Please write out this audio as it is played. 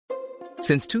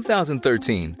Since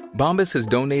 2013, Bombas has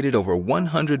donated over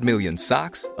 100 million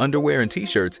socks, underwear, and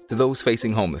T-shirts to those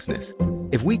facing homelessness.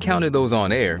 If we counted those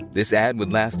on air, this ad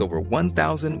would last over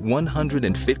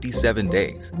 1,157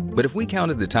 days. But if we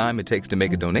counted the time it takes to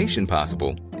make a donation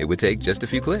possible, it would take just a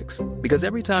few clicks. Because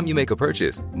every time you make a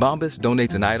purchase, Bombas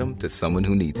donates an item to someone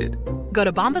who needs it. Go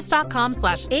to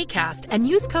bombas.com/ACAST and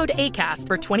use code ACAST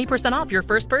for 20% off your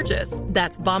first purchase.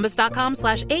 That's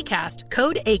bombas.com/ACAST,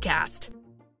 code ACAST.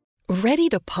 Ready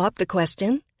to pop the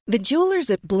question? The jewelers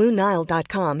at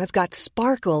BlueNile.com have got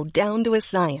sparkle down to a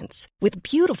science with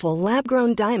beautiful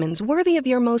lab-grown diamonds worthy of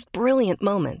your most brilliant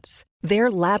moments.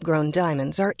 Their lab-grown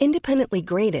diamonds are independently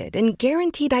graded and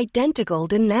guaranteed identical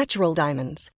to natural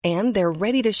diamonds, and they're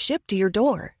ready to ship to your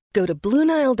door. Go to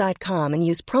BlueNile.com and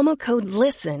use promo code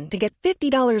LISTEN to get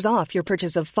 $50 off your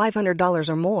purchase of $500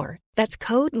 or more. That's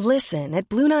code LISTEN at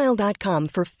BlueNile.com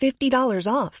for $50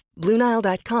 off.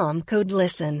 BlueNile.com, code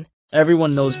LISTEN.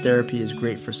 Everyone knows therapy is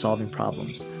great for solving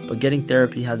problems, but getting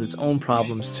therapy has its own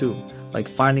problems too, like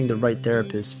finding the right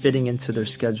therapist, fitting into their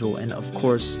schedule, and of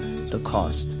course, the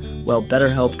cost. Well,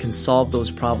 BetterHelp can solve those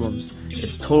problems.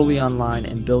 It's totally online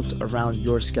and built around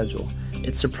your schedule.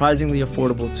 It's surprisingly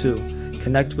affordable too.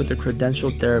 Connect with a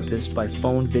credentialed therapist by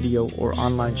phone, video, or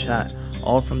online chat,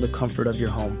 all from the comfort of your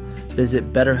home.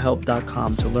 Visit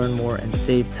BetterHelp.com to learn more and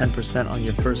save 10% on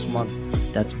your first month.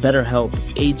 That's BetterHelp,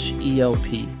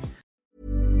 H-E-L-P.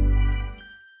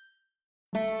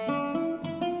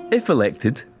 If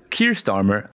elected, Keir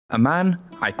Starmer, a man,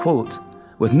 I quote,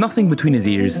 with nothing between his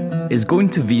ears, is going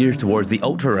to veer towards the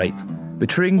ultra-right,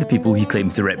 betraying the people he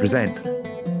claims to represent.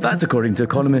 That's according to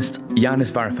economist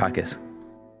Yanis Varoufakis.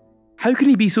 How can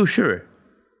he be so sure?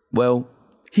 Well,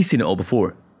 he's seen it all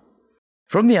before.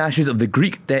 From the ashes of the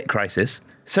Greek debt crisis,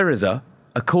 Syriza,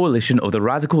 a coalition of the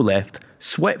radical left,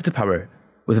 swept to power,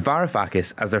 with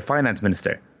Varoufakis as their finance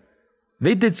minister.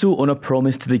 They did so on a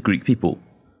promise to the Greek people.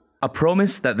 A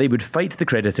promise that they would fight the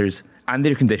creditors and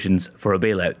their conditions for a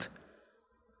bailout.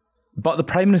 But the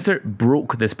Prime Minister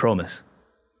broke this promise.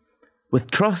 With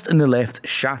trust in the left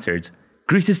shattered,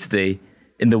 Greece is today,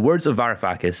 in the words of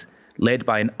Varoufakis, led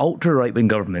by an ultra-right-wing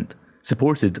government,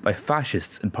 supported by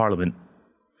fascists in Parliament.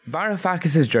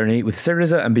 Varoufakis' journey with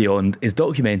Syriza and beyond is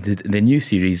documented in the new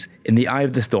series In the Eye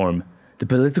of the Storm, the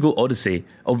political odyssey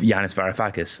of Yanis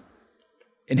Varoufakis.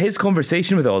 In his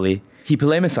conversation with Ollie, he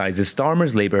polemicises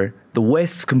Starmer's Labour, the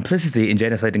West's complicity in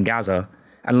genocide in Gaza,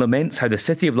 and laments how the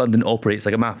City of London operates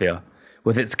like a mafia,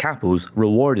 with its capos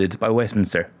rewarded by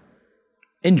Westminster.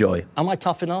 Enjoy. Am I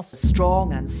tough enough?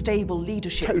 Strong and stable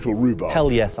leadership. Total rhubarb.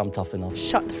 Hell yes, I'm tough enough.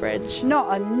 Shut the fridge.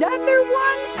 Not another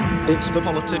one? It's the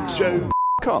Politics Show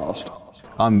cast.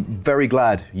 I'm very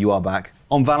glad you are back.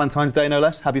 On Valentine's Day, no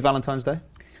less. Happy Valentine's Day.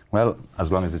 Well,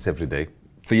 as long as it's every day.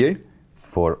 For you?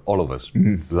 For all of us.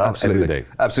 Love Absolutely. every day.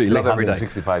 Absolutely, love every day.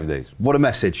 365 days. What a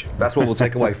message. That's what we'll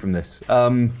take away from this.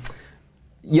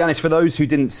 Yanis, for those who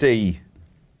didn't see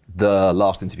the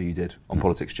last interview you did on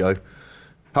Politics Joe,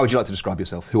 how would you like to describe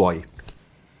yourself? Who are you?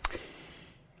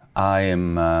 I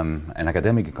am an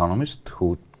academic economist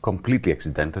who completely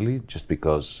accidentally, just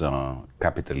because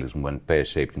capitalism went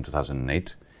pear-shaped in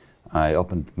 2008, I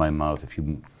opened my mouth a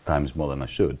few times more than I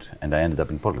should, and I ended up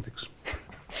in politics.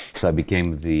 So I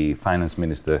became the finance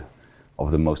minister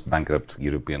of the most bankrupt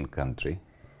European country,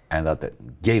 and that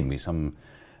gave me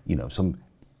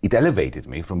it elevated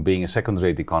me from being a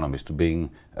second-rate economist to being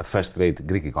a first-rate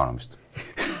Greek economist.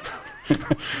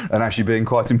 And actually being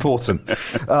quite important.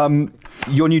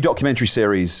 Your new documentary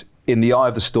series, In the Eye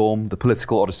of the Storm, the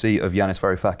political odyssey of Yanis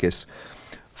Varoufakis,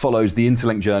 follows the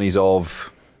interlinked journeys of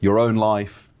your own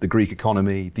life, the Greek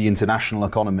economy, the international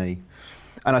economy.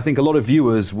 And I think a lot of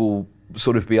viewers will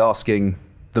sort of be asking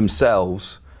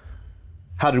themselves,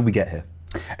 how did we get here?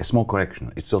 A small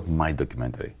correction, it's not my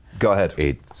documentary. Go ahead.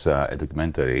 It's a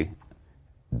documentary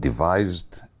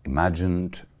devised,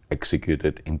 imagined,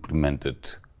 executed,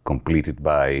 implemented, completed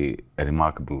by a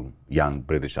remarkable young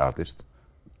British artist,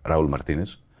 Raoul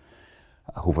Martinez,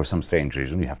 who for some strange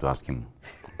reason, we have to ask him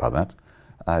about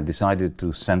that, decided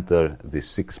to center this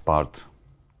 6-part,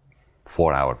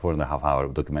 4.5 hour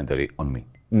documentary on me.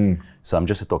 So I'm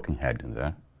just a talking head in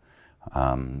there,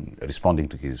 responding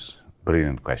to his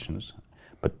brilliant questions,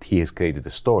 but he has created a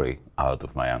story out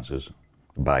of my answers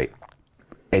by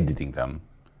editing them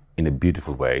in a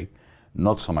beautiful way,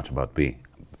 not so much about me,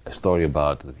 a story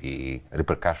about the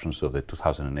repercussions of the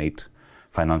 2008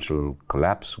 financial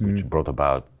collapse, which brought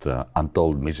about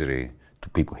untold misery to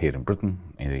people here in Britain,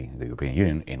 in the European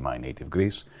Union, in my native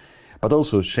Greece, but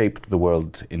also shaped the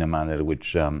world in a manner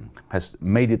which has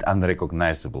made it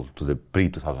unrecognizable to the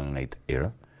pre-2008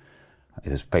 era. It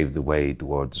has paved the way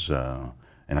towards a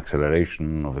an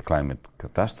acceleration of the climate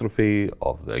catastrophe,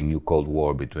 of the new Cold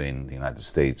War between the United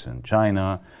States and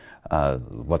China,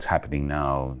 what's happening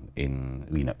now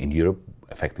in Europe.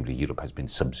 Effectively, Europe has been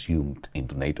subsumed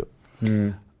into NATO.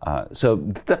 So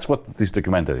that's what this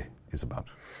documentary is about.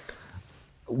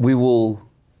 We will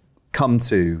come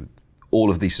to all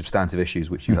of these substantive issues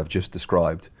which you have just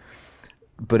described.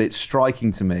 But it's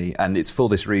striking to me, and it's for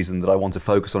this reason that I want to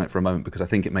focus on it for a moment, because I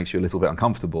think it makes you a little bit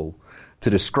uncomfortable to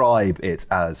describe it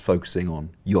as focusing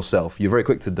on yourself. You're very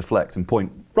quick to deflect and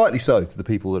point, rightly so, to the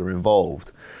people that are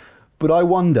involved. But I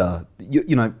wonder,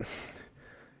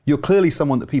 you're clearly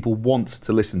someone that people want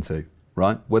to listen to,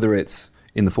 right? Whether it's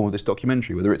in the form of this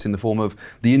documentary, whether it's in the form of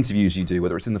the interviews you do,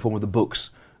 whether it's in the form of the books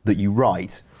that you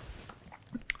write.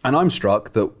 And I'm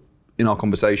struck that in our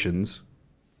conversations,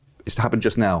 it's happened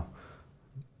just now,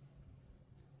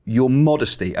 your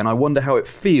modesty, and I wonder how it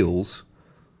feels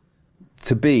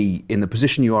to be in the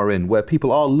position you are in, where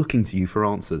people are looking to you for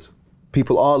answers.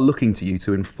 People are looking to you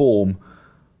to inform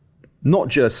not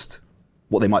just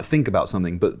what they might think about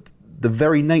something, but the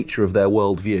very nature of their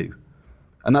worldview.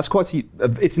 And that's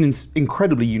it's an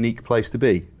incredibly unique place to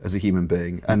be as a human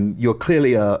being. And you're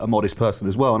clearly a modest person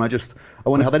as well. And I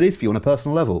wonder how that is for you on a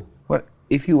personal level. Well,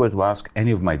 if you were to ask any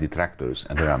of my detractors,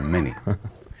 and there are many,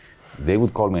 they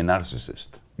would call me a narcissist,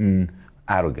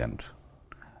 arrogant,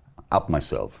 up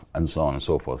myself, and so on and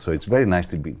so forth. So it's very nice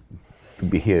to be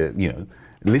here,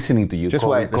 listening to you. Just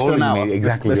wait, there's still an hour. Me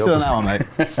exactly there's the still an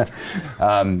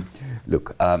hour, mate.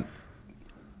 Look,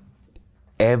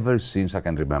 ever since I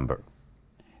can remember,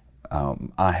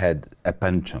 I had a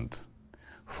penchant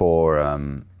for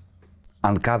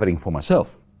uncovering for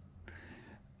myself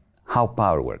how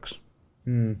power works,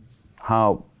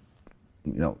 how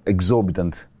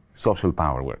exorbitant social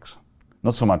power works.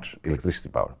 Not so much electricity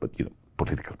power, but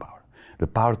political power. The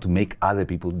power to make other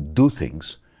people do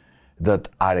things that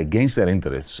are against their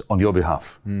interests on your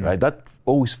behalf. Right? That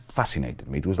always fascinated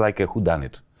me. It was like a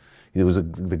whodunit. It was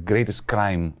the greatest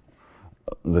crime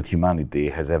that humanity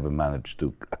has ever managed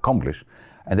to accomplish,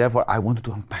 and therefore I wanted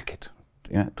to unpack it,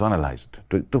 to analyze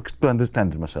it, to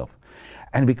understand it myself.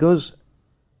 And because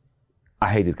I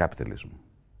hated capitalism,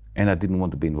 and I didn't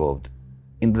want to be involved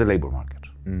in the labor market,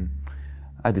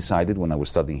 I decided when I was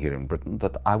studying here in Britain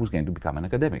that I was going to become an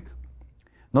academic.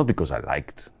 Not because I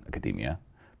liked academia,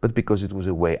 but because it was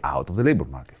a way out of the labor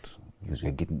market.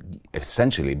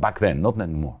 Essentially, back then, not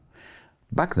anymore.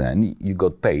 Back then, you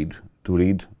got paid to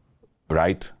read,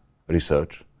 write,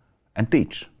 research, and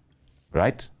teach,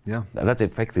 right? Yeah. That's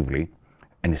effectively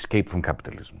an escape from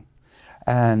capitalism.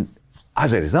 And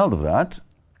as a result of that,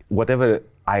 whatever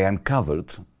I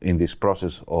uncovered in this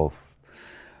process of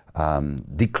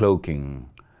decloaking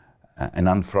and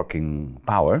unfrocking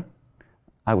power,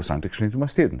 I was trying to explain to my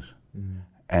students.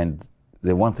 And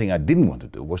the one thing I didn't want to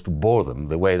do was to bore them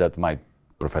the way that my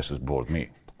professors bored me,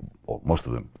 or most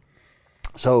of them.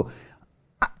 So,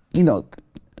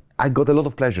 I got a lot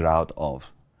of pleasure out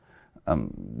of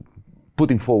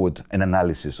putting forward an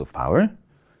analysis of power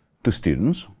to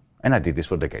students, and I did this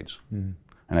for decades. And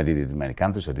I did it in many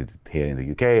countries. I did it here in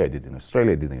the UK, I did it in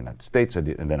Australia, I did it in the United States,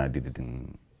 and then I did it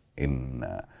in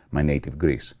my native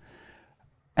Greece.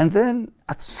 And then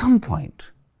at some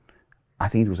point, I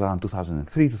think it was around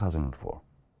 2003, 2004,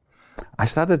 I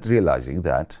started realizing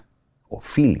that, or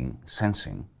feeling,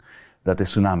 sensing, that a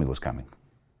tsunami was coming.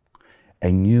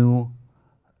 A new,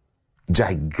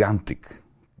 gigantic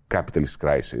capitalist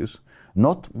crisis,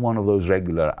 not one of those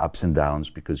regular ups and downs,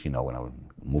 because, when I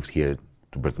moved here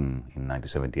to Britain in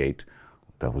 1978,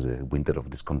 that was a winter of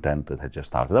discontent that had just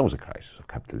started. That was a crisis of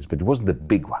capitalism, but it wasn't the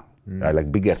big one,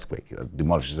 like big earthquake that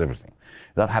demolishes everything.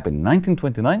 That happened in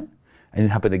 1929, and it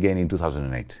happened again in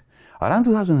 2008. Around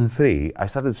 2003, I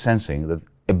started sensing that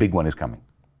a big one is coming.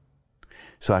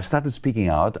 So I started speaking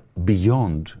out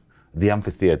beyond the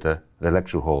amphitheater, the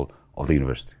lecture hall of the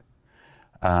university.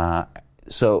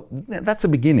 So that's the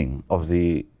beginning of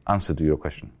the answer to your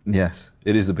question. Yes,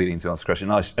 it is the beginning to answer the question.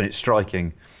 And it's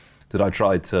striking that I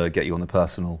tried to get you on the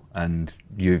personal, and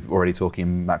you're already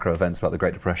talking macro events about the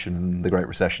Great Depression and the Great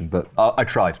Recession, but I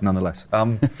tried nonetheless.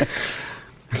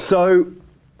 So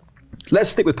let's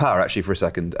stick with power actually for a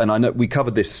second. And I know we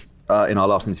covered this in our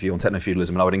last interview on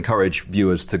techno-feudalism, and I would encourage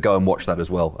viewers to go and watch that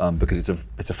as well, because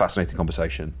it's a fascinating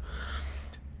conversation.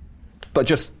 But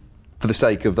just for the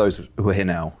sake of those who are here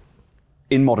now,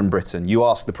 in modern Britain, you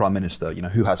ask the Prime Minister,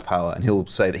 who has power, and he'll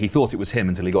say that he thought it was him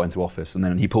until he got into office, and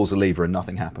then he pulls a lever and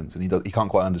nothing happens, and he can't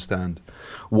quite understand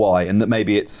why, and that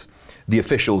maybe it's the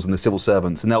officials and the civil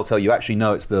servants, and they'll tell you, actually,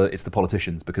 no, it's the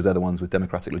politicians, because they're the ones with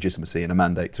democratic legitimacy and a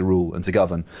mandate to rule and to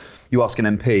govern. You ask an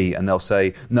MP, and they'll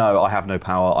say, no, I have no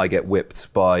power. I get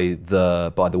whipped by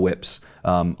the whips.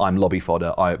 I'm lobby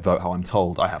fodder. I vote how I'm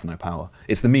told. I have no power.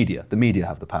 It's the media. The media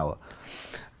have the power.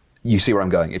 You see where I'm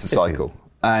going? It's a cycle.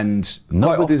 And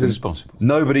nobody's responsible.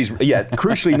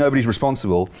 Crucially, nobody's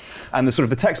responsible. And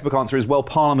the textbook answer is, well,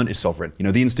 Parliament is sovereign. You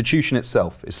know, the institution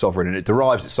itself is sovereign, and it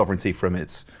derives its sovereignty from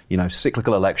its,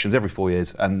 cyclical elections every 4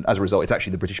 years. And as a result, it's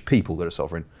actually the British people that are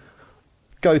sovereign.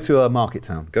 Go to a market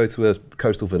town, go to a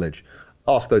coastal village,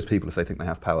 ask those people if they think they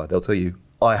have power. They'll tell you,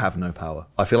 I have no power.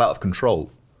 I feel out of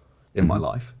control in my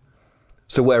life.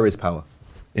 So where is power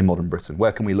in modern Britain?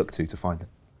 Where can we look to find it?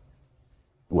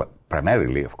 Well,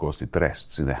 primarily, of course, it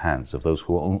rests in the hands of those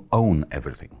who own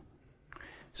everything.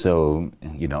 So,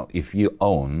 if you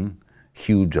own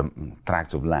huge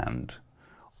tracts of land,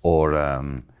 or,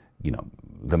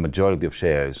 the majority of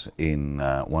shares in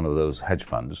one of those hedge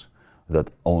funds that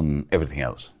own everything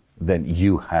else, then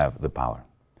you have the power.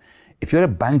 If you're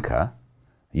a banker,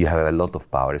 you have a lot of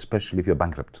power, especially if you're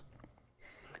bankrupt.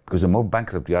 Because the more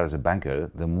bankrupt you are as a banker,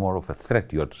 the more of a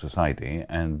threat you are to society,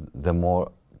 and the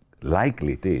more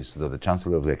likely it is that the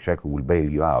Chancellor of the Exchequer will bail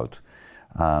you out,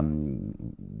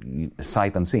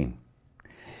 sight unseen.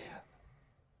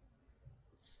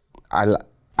 I'll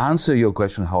answer your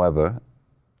question, however,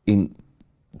 in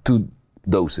 2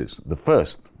 doses. The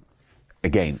first,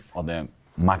 again, on the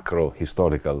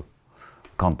macro-historical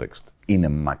context, in a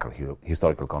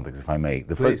macro-historical context, if I may.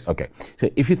 Please. Okay. So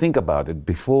if you think about it,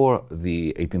 before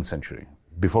the 18th century,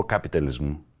 before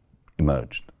capitalism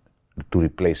emerged to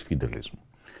replace feudalism,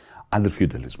 under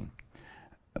feudalism,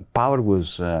 power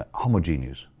was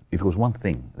homogeneous. It was one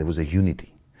thing. There was a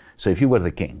unity. So if you were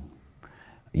the king,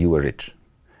 you were rich,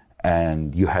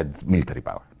 and you had military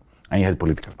power, and you had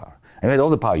political power, and you had all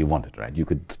the power you wanted, right? You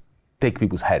could take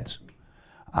people's heads,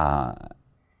 and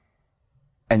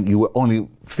you were only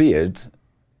feared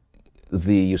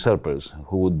the usurpers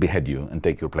who would behead you and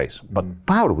take your place. But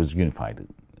power was unified.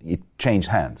 It changed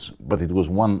hands, but it was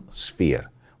one sphere,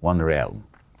 one realm.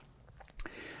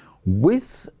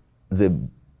 With the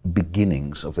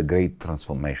beginnings of the great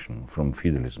transformation from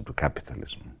feudalism to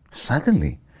capitalism,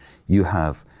 suddenly you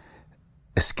have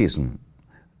a schism,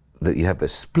 that you have a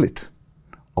split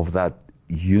of that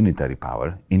unitary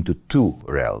power into 2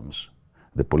 realms,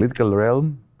 the political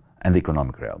realm and the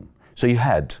economic realm. So you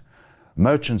had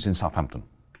merchants in Southampton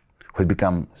who had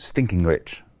become stinking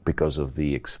rich because of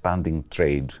the expanding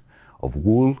trade of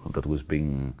wool that was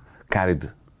being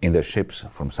carried in their ships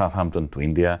from Southampton to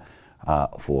India,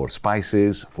 for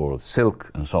spices, for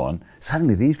silk, and so on.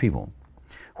 Suddenly these people,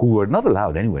 who were not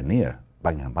allowed anywhere near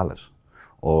Buckingham Palace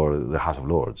or the House of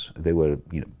Lords, they were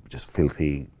just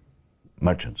filthy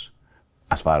merchants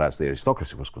as far as the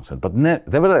aristocracy was concerned. But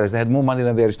nevertheless, they had more money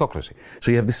than the aristocracy.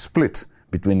 So you have this split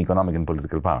between economic and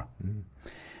political power.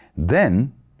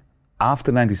 Then,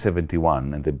 after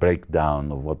 1971 and the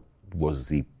breakdown of what was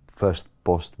the first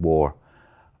post-war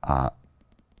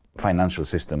financial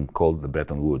system called the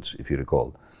Bretton Woods, if you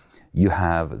recall, you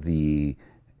have the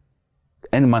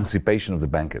emancipation of the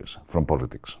bankers from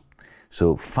politics.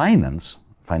 So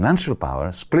financial power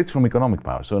splits from economic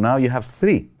power. So now you have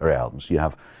 3 realms. You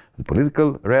have the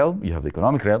political realm, you have the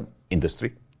economic realm,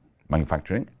 industry,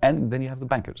 manufacturing, and then you have the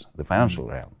bankers, the financial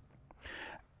realm.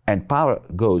 And power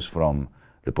goes from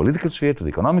the political sphere to the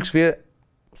economic sphere,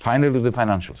 finally to the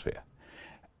financial sphere.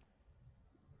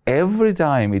 Every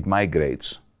time it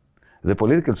migrates, the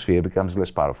political sphere becomes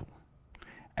less powerful.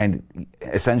 And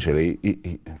essentially,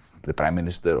 the Prime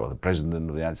Minister or the President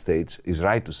of the United States is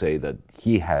right to say that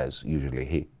he has, usually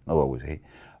he, not always he,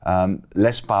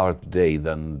 less power today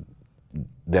than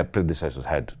their predecessors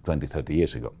had 20, 30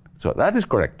 years ago. So that is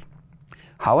correct.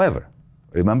 However,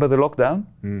 remember the lockdown?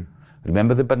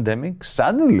 Remember the pandemic?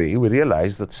 Suddenly we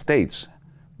realized that states,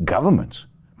 governments,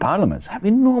 parliaments have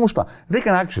enormous power. They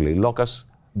can actually lock us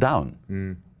down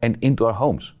and into our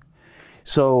homes.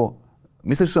 So,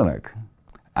 Mr. Sunak,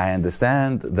 I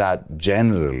understand that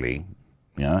generally,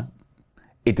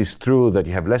 it is true that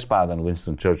you have less power than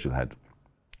Winston Churchill had,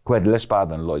 who had less power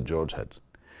than Lloyd George had.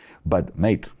 But,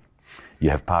 mate,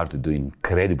 you have power to do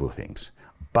incredible things,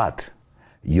 but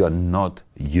you are not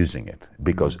using it,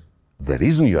 because the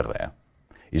reason you are there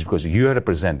is because you are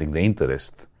representing the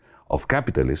interest of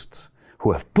capitalists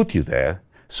who have put you there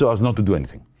so as not to do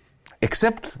anything,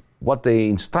 except what they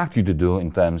instruct you to do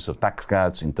in terms of tax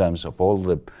cuts, in terms of all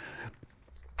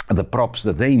the props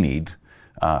that they need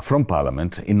from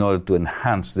Parliament in order to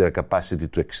enhance their capacity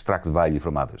to extract value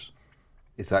from others.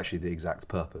 It's actually the exact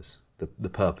purpose. The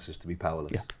purpose is to be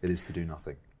powerless. Yeah. It is to do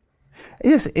nothing.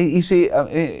 Yes, you see,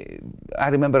 I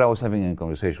remember I was having a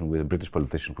conversation with a British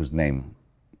politician whose name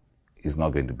is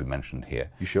not going to be mentioned here.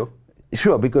 You sure?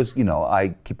 Sure, because,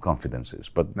 I keep confidences,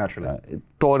 but naturally,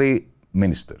 Tory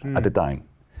minister at the time,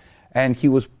 and he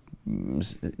was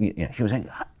saying,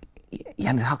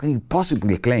 Yanis, how can you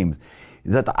possibly claim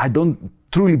that I don't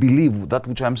truly believe that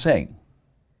which I'm saying?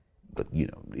 That,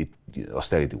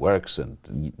 austerity works and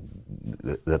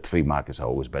that free markets are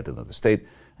always better than the state.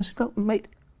 I said, well, mate,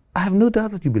 I have no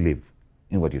doubt that you believe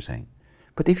in what you're saying.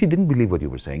 But if you didn't believe what you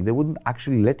were saying, they wouldn't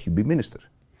actually let you be minister.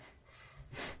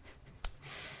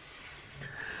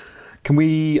 Can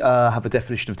we have a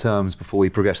definition of terms before we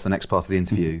progress to the next part of the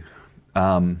interview?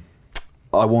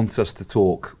 I want us to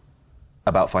talk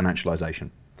about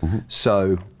financialisation.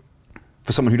 So,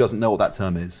 for someone who doesn't know what that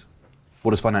term is,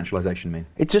 what does financialisation mean?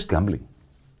 It's just gambling.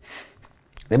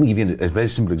 Let me give you a very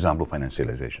simple example of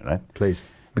financialisation, right? Please.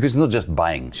 Because it's not just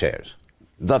buying shares.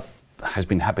 That has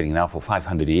been happening now for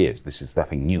 500 years. This is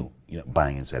nothing new,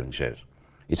 buying and selling shares.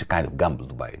 It's a kind of gamble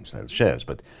to buy and sell shares,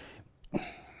 but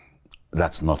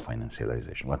that's not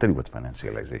financialisation. I'll tell you what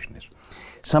financialisation is.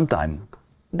 Sometime,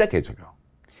 decades ago,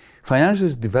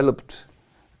 financiers developed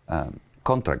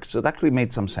contracts that actually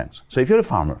made some sense. So if you're a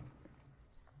farmer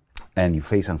and you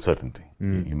face uncertainty,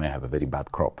 you may have a very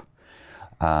bad crop,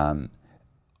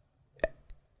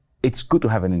 it's good to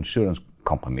have an insurance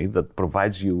company that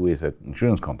provides you with an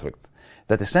insurance contract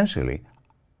that essentially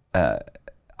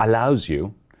allows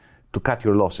you to cut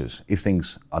your losses if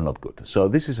things are not good. So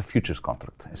this is a futures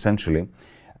contract. Essentially,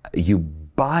 you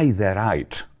buy the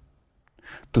right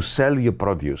to sell your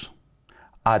produce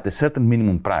at a certain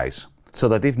minimum price so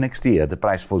that if next year the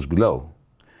price falls below,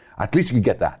 at least you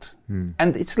get that.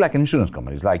 And it's like an insurance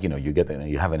company. It's like,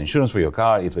 you have an insurance for your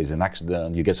car. If there's an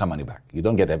accident, you get some money back. You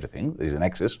don't get everything. There's an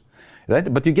excess,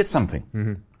 right? But you get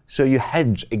something. So you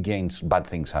hedge against bad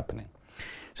things happening.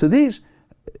 So these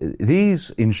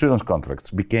insurance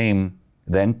contracts became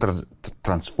then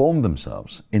transformed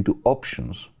themselves into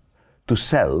options to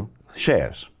sell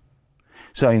shares.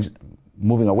 So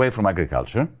moving away from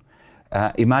agriculture,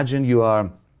 imagine you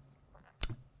are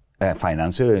a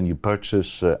financier and you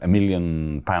purchase £1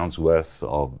 million worth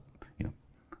of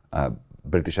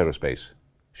British Aerospace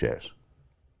shares,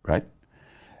 right?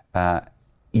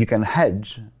 You can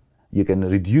hedge, you can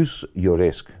reduce your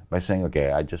risk by saying,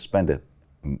 okay, I just spent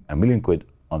 £1 million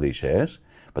on these shares,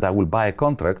 but I will buy a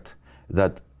contract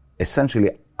that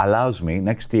essentially allows me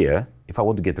next year, if I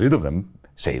want to get rid of them,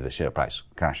 say the share price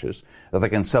crashes, that I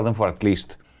can sell them for at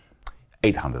least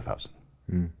 800,000.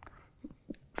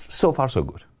 So far, so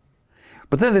good.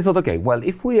 But then they thought, okay, well,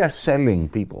 if we are selling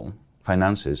people,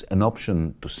 financiers, an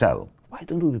option to sell, why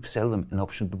don't we sell them an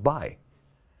option to buy?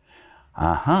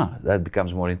 That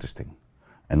becomes more interesting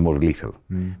and more lethal.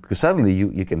 Because suddenly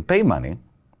you can pay money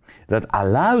that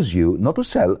allows you not to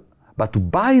sell, but to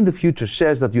buy in the future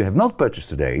shares that you have not purchased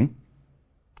today,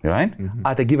 right,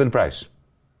 at a given price.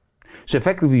 So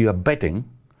effectively you are betting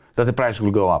that the price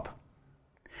will go up.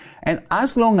 And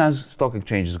as long as stock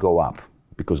exchanges go up,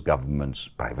 because governments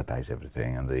privatize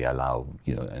everything and they allow,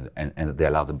 and they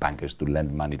allow the bankers to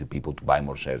lend money to people to buy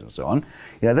more shares and so on.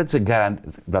 That's a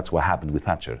that's what happened with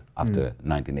Thatcher after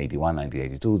 1981,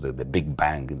 1982, the big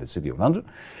bang in the city of London.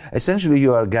 Essentially,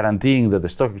 you are guaranteeing that the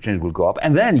stock exchange will go up,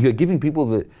 and then you're giving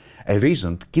people a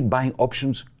reason to keep buying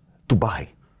options to buy.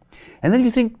 And then you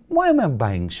think, why am I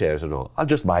buying shares at all? I'll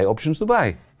just buy options to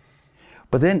buy.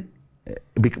 But then,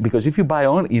 because if you buy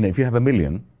if you have $1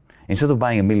 million, instead of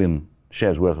buying $1 million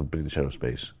shares worth of British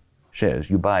Aerospace shares,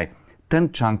 you buy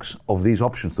 10 chunks of these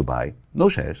options to buy, no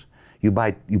shares. You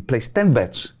place 10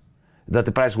 bets that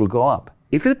the price will go up.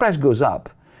 If the price goes up,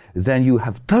 then you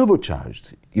have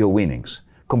turbocharged your winnings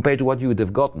compared to what you would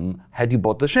have gotten had you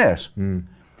bought the shares.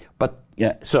 But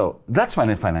so that's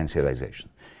financialization.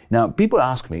 Now, people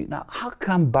ask me, how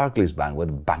come Barclays Bank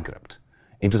went bankrupt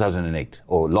in 2008,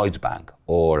 or Lloyds Bank,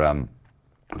 or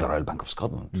the Royal Bank of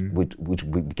Scotland, which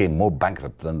became more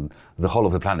bankrupt than the whole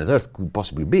of the planet Earth could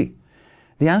possibly be?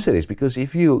 The answer is because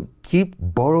if you keep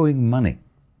borrowing money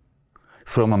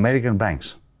from American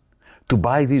banks to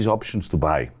buy these options to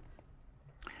buy,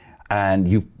 and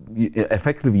you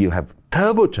effectively have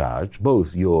turbocharged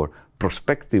both your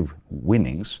prospective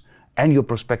winnings and your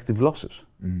prospective losses.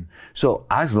 So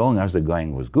as long as the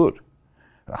going was good,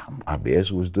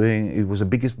 RBS was the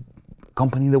biggest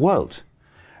company in the world.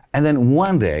 And then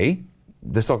one day,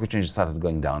 the stock exchange started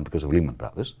going down because of Lehman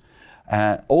Brothers.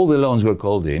 All the loans were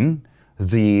called in,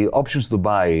 the options to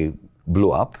buy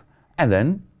blew up, and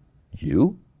then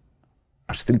you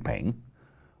are still paying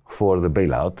for the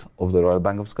bailout of the Royal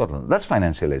Bank of Scotland. That's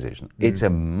financialization. It's a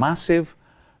massive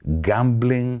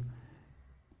gambling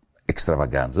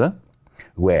extravaganza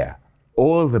where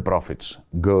all the profits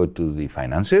go to the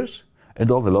financiers and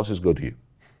all the losses go to you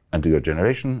and to your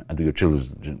generation and to your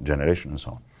children's generation and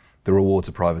so on. The rewards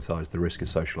are privatised, the risk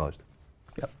is socialised.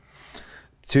 Yep.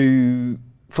 To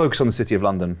focus on the City of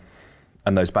London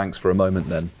and those banks for a moment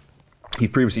then,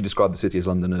 you've previously described the City of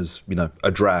London as,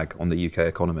 a drag on the UK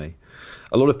economy.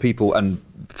 A lot of people, and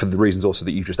for the reasons also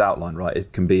that you've just outlined, right,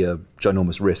 it can be a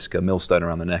ginormous risk, a millstone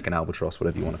around the neck, an albatross,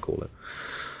 whatever you want to call it.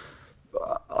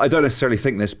 I don't necessarily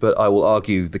think this, but I will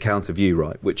argue the counter view,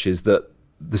 right, which is that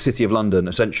the City of London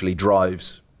essentially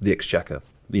drives the exchequer.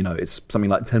 It's something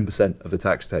like 10% of the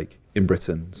tax take in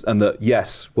Britain. And that,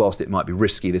 yes, whilst it might be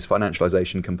risky, this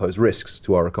financialisation can pose risks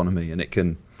to our economy and it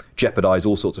can jeopardise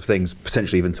all sorts of things,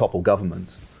 potentially even topple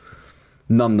government.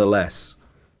 Nonetheless,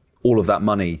 all of that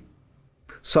money,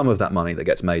 some of that money that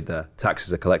gets made there,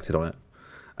 taxes are collected on it.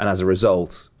 And as a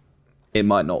result, it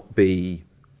might not be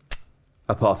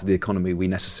a part of the economy we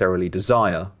necessarily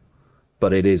desire,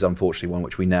 but it is unfortunately one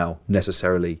which we now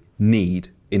necessarily need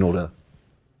in order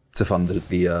to fund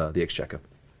the exchequer.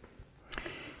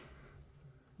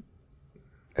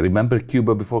 Remember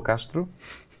Cuba before Castro?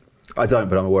 I don't,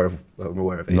 but I'm aware of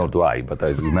it. Nor do I, but I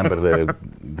remember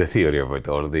the theory of it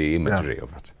or the imagery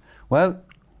of it. Well,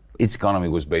 its economy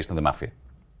was based on the mafia.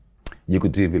 You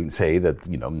could even say that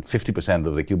 50%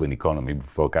 of the Cuban economy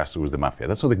before Castro was the mafia.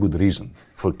 That's not a good reason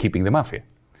for keeping the mafia.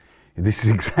 This is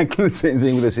exactly the same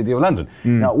thing with the City of London.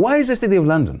 Now, why is the City of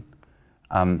London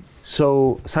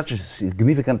such a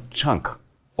significant chunk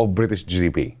of British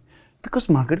GDP? Because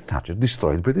Margaret Thatcher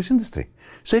destroyed British industry.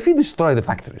 So if you destroy the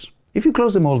factories, if you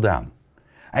close them all down,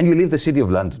 and you leave the City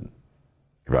of London,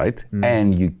 right,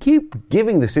 and you keep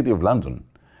giving the City of London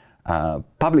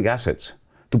public assets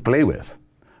to play with,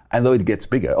 and though it gets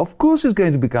bigger, of course it's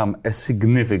going to become a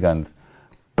significant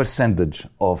percentage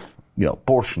of,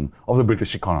 portion of the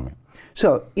British economy.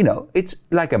 So, it's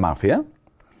like a mafia,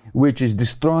 which is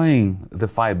destroying the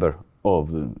fibre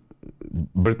of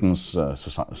Britain's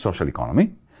social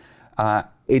economy.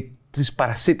 It is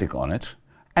parasitic on it,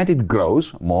 and it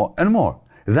grows more and more.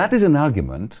 That is an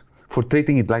argument for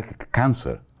treating it like a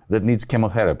cancer that needs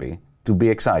chemotherapy to be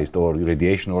excised, or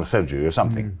radiation or surgery or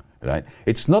something, right?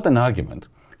 It's not an argument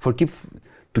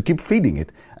to keep feeding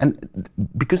it. And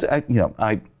because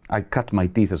I cut my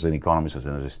teeth as an economist, as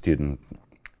a student,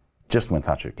 just when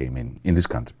Thatcher came in this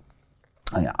country.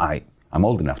 I'm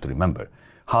old enough to remember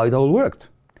how it all worked.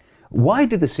 Why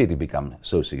did the city become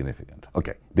so significant?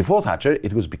 Okay, before Thatcher,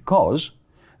 it was because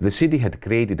the city had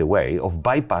created a way of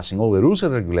bypassing all the rules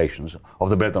and regulations of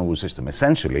the Bretton Woods system.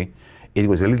 Essentially, it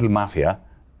was a little mafia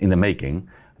in the making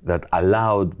that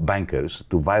allowed bankers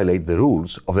to violate the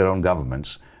rules of their own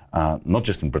governments, not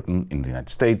just in Britain, in the United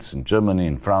States, in Germany,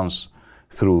 in France,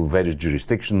 through various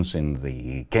jurisdictions in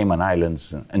the Cayman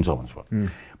Islands, and so on and so forth.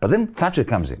 But then Thatcher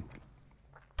comes in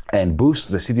and boosts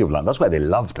the City of London. That's why they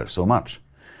loved her so much.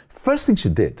 First thing she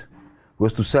did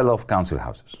was to sell off council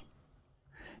houses.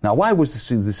 Now, why was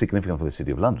this significant for the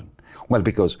City of London? Well,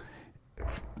 because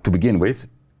to begin with,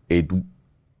 it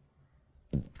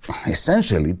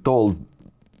essentially told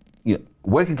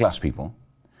working class people,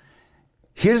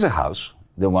 here's a house,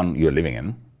 the one you're living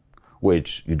in,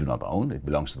 which you do not own, it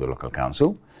belongs to the local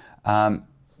council.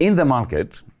 In the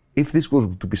market, if this were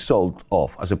to be sold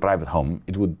off as a private home,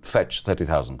 it would fetch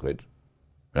 30,000 quid,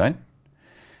 right?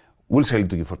 We'll sell it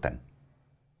to you for 10.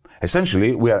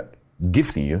 Essentially, we are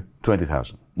gifting you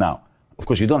 20,000. Now, of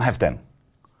course, you don't have 10.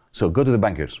 So go to the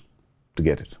bankers to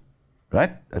get it,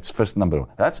 right? That's first number one.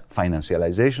 That's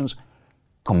financialization's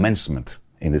commencement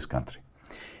in this country.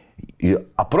 You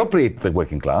appropriate the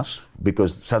working class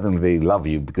because suddenly they love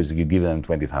you because you give them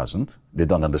 20,000. They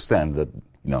don't understand that,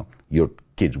 your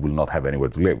kids will not have anywhere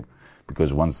to live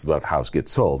because once that house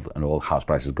gets sold and all house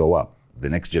prices go up, the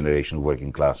next generation of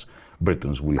working class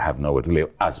Britons will have nowhere to live,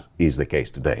 as is the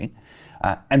case today.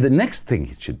 And the next thing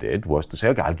she did was to say,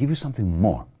 okay, I'll give you something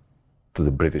more to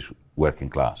the British working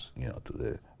class, to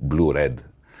the blue-red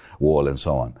wall and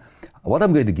so on. What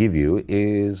I'm going to give you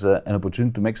is an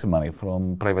opportunity to make some money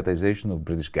from privatization of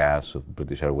British gas, of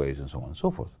British Airways, and so on and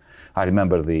so forth. I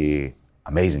remember the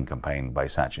amazing campaign by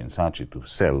Saatchi and Saatchi to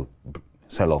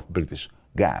sell off British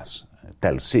gas.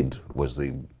 Tell Sid was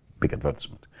the big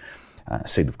advertisement.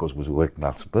 Sid, of course, was a working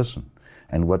class person.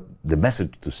 And what the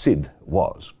message to Sid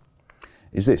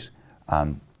is this.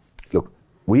 Look,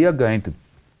 we are going to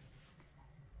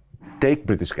take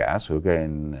British gas, we're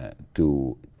going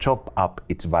to chop up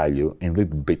its value in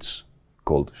little bits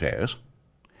called shares.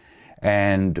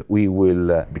 And we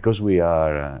will, because we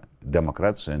are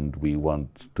Democrats and we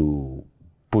want to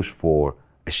push for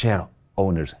a share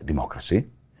owners democracy,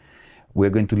 we're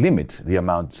going to limit the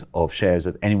amount of shares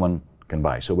that anyone can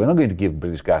buy. So we're not going to give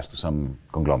British Gas to some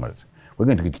conglomerate. We're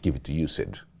going to give it to you,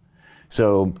 Sid.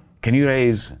 So can you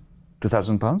raise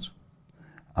 £2,000?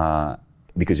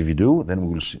 Because if you do, then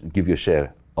we will give you a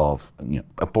share of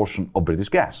a portion of British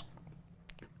Gas.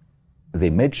 They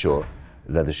made sure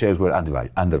that the shares were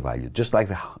undervalued, just like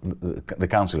the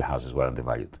council houses were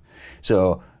undervalued.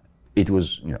 So it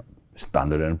was,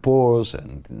 Standard & Poor's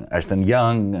and Ernst &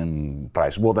 Young and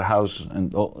Price Waterhouse,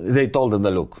 and they told them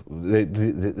that, look,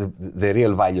 the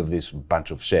real value of this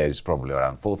bunch of shares is probably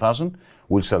around 4,000.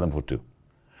 We'll sell them for 2.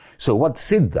 So what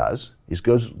Sid does is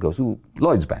goes to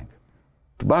Lloyds Bank,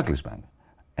 to Barclays Bank,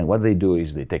 and what they do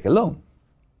is they take a loan,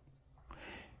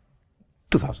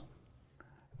 2,000.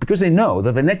 Because they know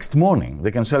that the next morning they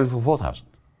can sell it for 4,000.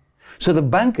 So the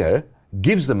banker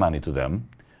gives the money to them,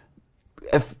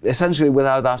 essentially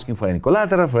without asking for any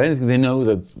collateral, for anything. They know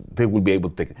that they will be able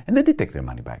to take it. And they did take their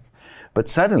money back. But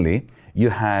suddenly you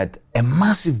had a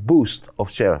massive boost of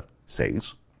share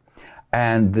sales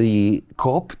and the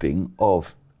co-opting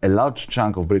of a large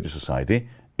chunk of British society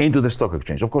into the stock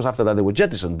exchange. Of course, after that they were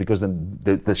jettisoned because then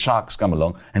the sharks come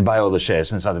along and buy all the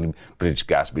shares and suddenly British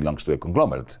Gas belongs to a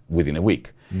conglomerate within a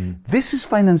week. This is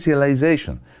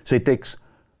financialization. So it takes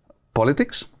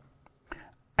politics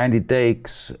and it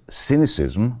takes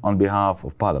cynicism on behalf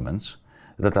of parliaments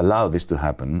that allow this to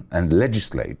happen and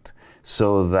legislate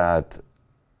so that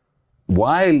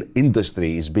while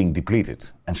industry is being depleted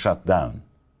and shut down,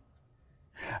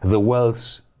 the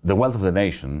wealth of the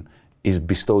nation is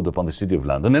bestowed upon the City of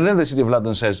London. And then the City of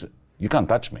London says, you can't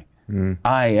touch me.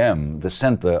 I am the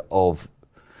center of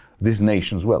this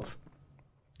nation's wealth.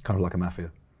 Kind of like a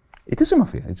mafia. It is a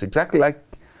mafia. It's exactly like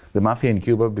the mafia in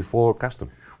Cuba before Castro.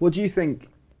 What do you think,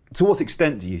 to what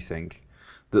extent do you think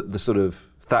that the sort of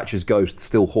Thatcher's ghost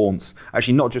still haunts,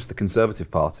 actually not just the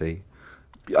Conservative Party,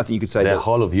 I think you could say the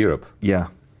whole of Europe. Yeah.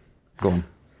 Go on.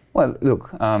 Well,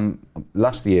 look,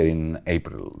 last year in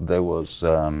April, there was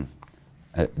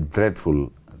a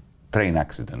dreadful train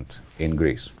accident in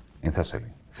Greece, in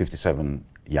Thessaly. 57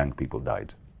 young people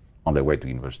died on their way to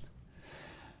university.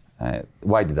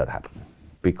 Why did that happen?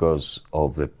 Because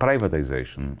of the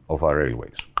privatization of our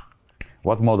railways.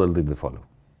 What model did they follow?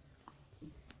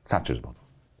 Thatcher's model.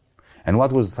 And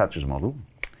what was Thatcher's model?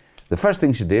 The first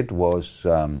thing she did was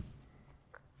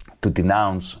to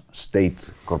denounce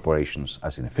state corporations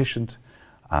as inefficient,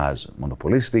 as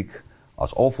monopolistic,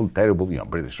 as awful, terrible,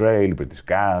 British Rail, British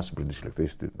Gas, British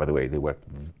Electricity. By the way, they worked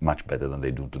much better than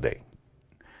they do today.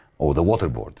 Or the Water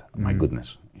Board, my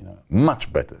goodness,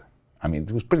 much better. I mean,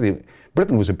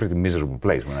 Britain was a pretty miserable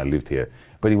place when I lived here,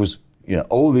 but it was,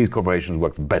 all these corporations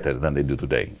worked better than they do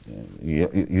today.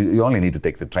 You only need to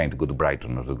take the train to go to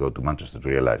Brighton or to go to Manchester to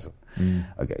realize that.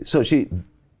 Okay, so she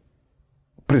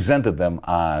presented them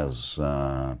as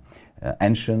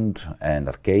ancient and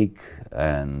archaic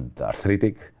and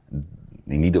arthritic,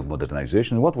 in need of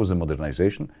modernization. What was the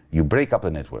modernization? You break up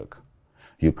the network.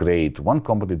 You create one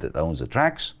company that owns the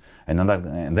tracks, and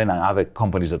then other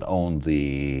companies that own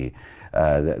the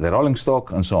rolling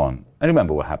stock, and so on. And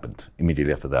remember what happened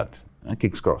immediately after that,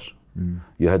 King's Cross.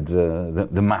 You had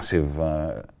the massive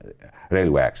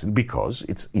railway accident, because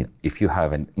it's if you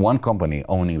have one company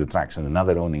owning the tracks and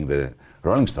another owning the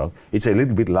rolling stock, it's a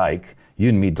little bit like you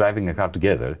and me driving a car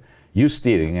together, you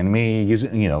steering and me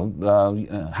using,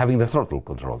 having the throttle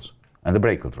controls and the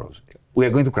brake controls. We are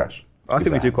going to crash. I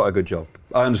think we do quite a good job.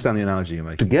 I understand the analogy you're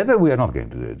making. Together, we are not going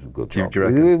to do a good job. Do you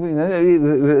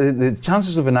reckon? The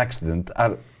chances of an accident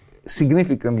are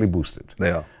significantly boosted.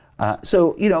 They are.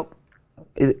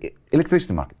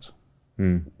 Electricity markets.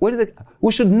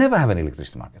 We should never have an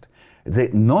electricity market. The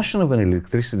notion of an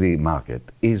electricity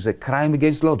market is a crime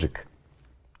against logic,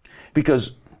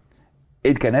 because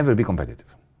it can never be competitive.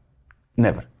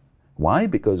 Never. Why?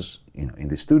 Because in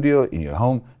the studio, in your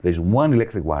home, there's one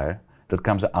electric wire that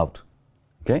comes out.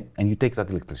 Okay? And you take that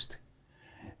electricity.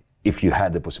 If you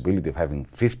had the possibility of having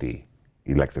 50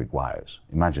 electric wires,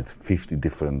 imagine 50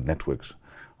 different networks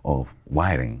of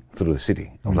wiring through the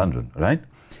city of London, right?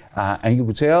 And you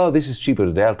could say, oh, this is cheaper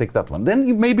today, I'll take that one.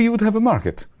 Then maybe you would have a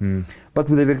market. But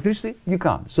with electricity, you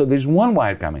can't. So there's one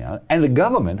wire coming out, and the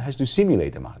government has to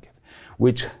simulate a market,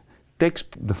 which takes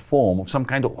the form of some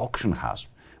kind of auction house,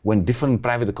 when different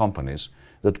private companies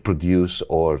that produce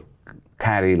or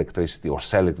carry electricity or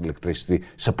sell electricity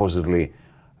supposedly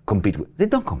compete with. They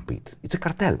don't compete. It's a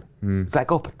cartel. It's like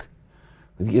OPEC.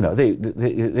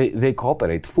 They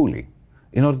cooperate fully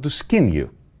in order to skin you.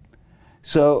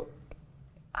 So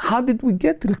how did we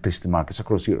get electricity markets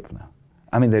across Europe now?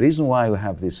 I mean, the reason why we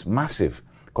have this massive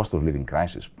cost of living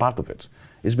crisis, part of it,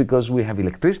 is because we have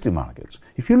electricity markets.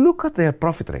 If you look at their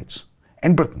profit rates,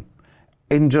 in Britain,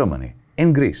 in Germany,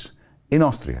 in Greece, in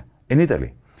Austria, in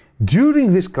Italy,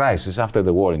 during this crisis after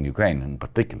the war in Ukraine in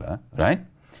particular, right,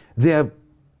 their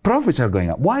profits are going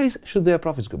up. Why should their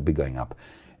profits be going up?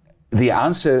 The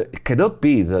answer cannot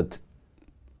be that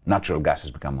natural gas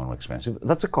has become more expensive.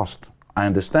 That's a cost. I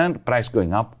understand price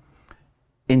going up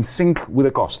in sync with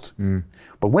the cost.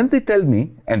 But when they tell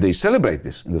me, and they celebrate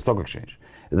this in the stock exchange,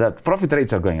 that profit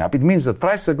rates are going up, it means that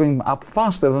prices are going up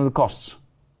faster than the costs,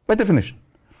 by definition,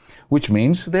 which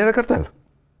means they're a cartel.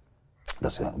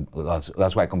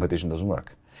 That's why competition doesn't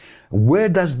work. Where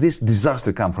does this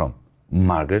disaster come from?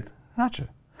 Margaret Thatcher.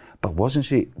 But wasn't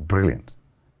she brilliant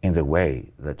in the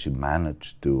way that she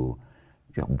managed to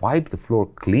wipe the floor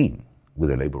clean with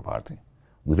the Labour Party,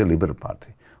 with the Liberal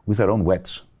Party, with her own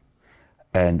wets,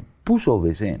 and push all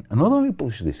this in? And not only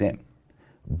push this in,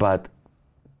 but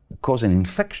cause an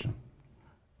infection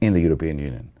in the European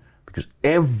Union. Because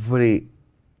every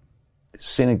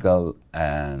cynical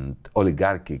and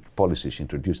oligarchic policies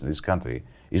introduced in this country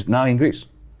is now in Greece,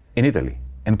 in Italy,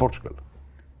 in Portugal.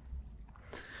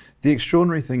 The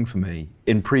extraordinary thing for me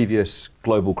in previous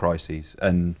global crises,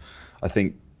 and I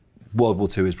think World War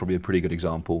II is probably a pretty good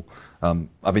example.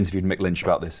 I've interviewed Mick Lynch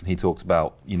about this, and he talked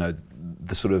about,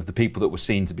 the sort of the people that were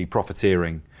seen to be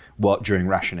profiteering during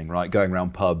rationing, right, going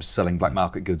around pubs selling black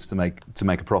market goods to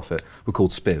make a profit, were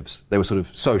called spivs. They were sort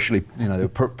of socially, they were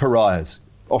pariahs,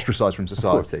 ostracised from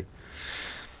society.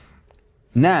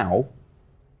 Now,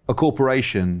 a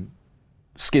corporation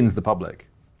skins the public,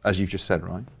 as you've just said,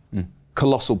 right?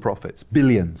 Colossal profits,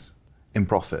 billions in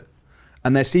profit.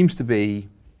 And there seems to be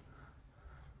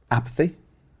apathy.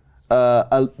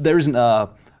 There isn't a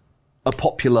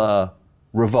popular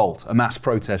revolt, a mass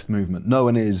protest movement. No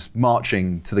one is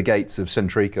marching to the gates of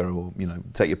Centrica or,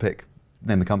 take your pick,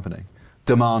 name the company,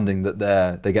 demanding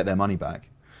that they get their money back.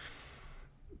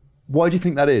 Why do you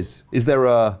think that is? Is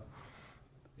there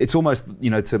it's almost,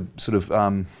 to sort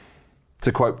of,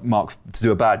 to quote Mark, to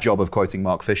do a bad job of quoting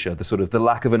Mark Fisher, the sort of the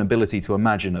lack of an ability to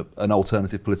imagine an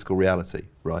alternative political reality,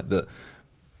 right? That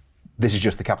this is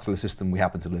just the capitalist system we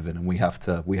happen to live in, and we have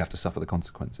to suffer the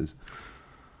consequences.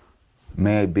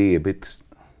 May I be a bit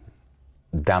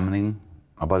damning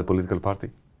about the political party?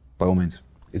 By all means.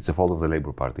 It's the fault of the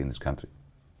Labour Party in this country.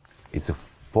 It's the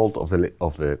fault of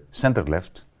the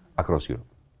centre-left across Europe.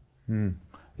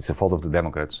 It's the fault of the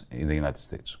Democrats in the United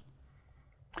States.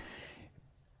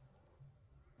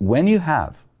 When you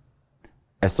have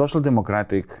a social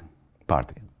democratic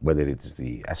party, whether it is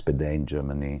the SPD in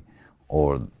Germany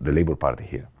or the Labour Party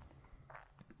here,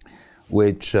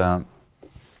 which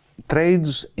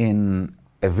trades in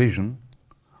a vision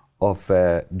of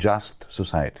a just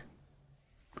society.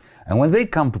 And when they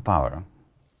come to power,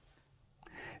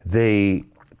 they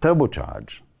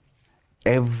turbocharge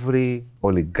every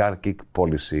oligarchic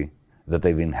policy that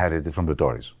they've inherited from the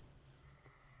Tories.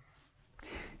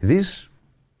 This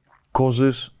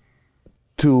causes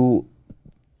two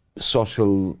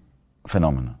social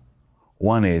phenomena.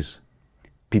 One is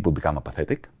people become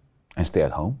apathetic and stay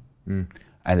at home,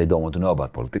 and they don't want to know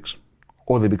about politics,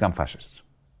 or they become fascists.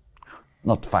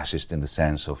 Not fascist in the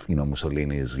sense of,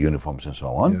 Mussolini's uniforms and so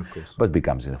on, but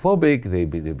become xenophobic, they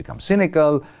become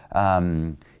cynical,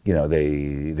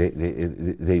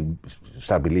 they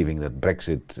start believing that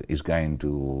Brexit is going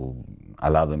to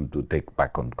allow them to take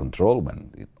back on control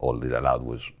when all it allowed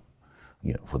was,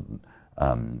 for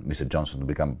Mr. Johnson to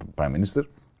become Prime Minister.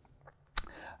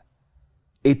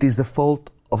 It is the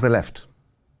fault of the left.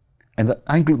 And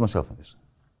I include myself in this.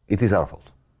 It is our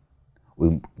fault.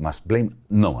 We must blame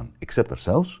no one except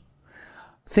ourselves.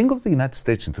 Think of the United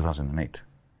States in 2008.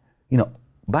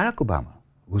 Barack Obama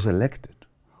was elected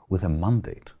with a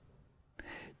mandate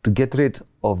to get rid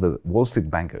of the Wall Street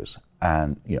bankers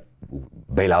and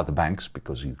bail out the banks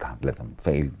because you can't let them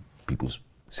fail. People's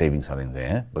savings are in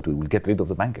there, but we will get rid of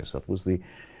the bankers. That was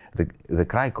the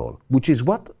cry call, which is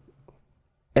what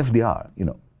FDR,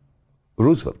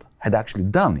 Roosevelt had actually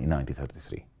done in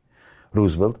 1933.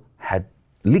 Roosevelt had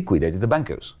liquidated the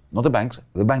bankers, not the banks,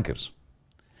 the bankers.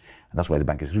 And that's why the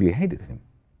bankers really hated him.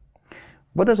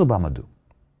 What does Obama do?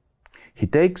 He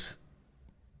takes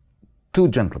two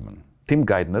gentlemen, Tim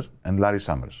Geithner and Larry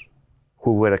Summers,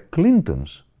 who were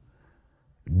Clinton's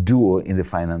duo in the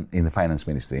finance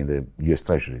ministry, in the US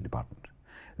Treasury Department.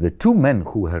 The two men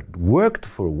who had worked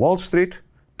for Wall Street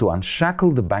to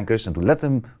unshackle the bankers and to let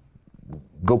them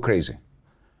go crazy,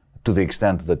 to the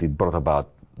extent that it brought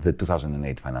about the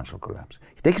 2008 financial collapse.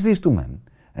 He takes these two men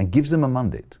and gives them a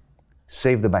mandate,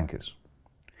 save the bankers.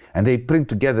 And they print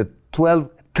together $12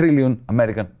 trillion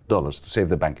American dollars to save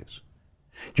the bankers.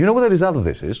 Do you know what the result of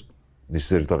this is? This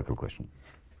is a rhetorical question.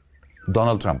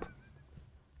 Donald Trump.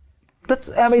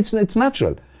 It's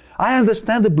natural. I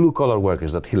understand the blue-collar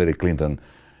workers that Hillary Clinton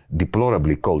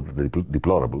deplorably called the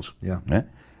deplorables. Yeah.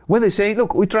 When they say,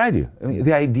 look, we tried you. I mean,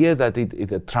 the idea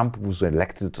that Trump was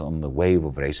elected on the wave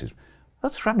of racism,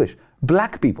 that's rubbish.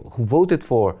 Black people who voted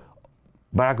for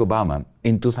Barack Obama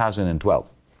in 2012,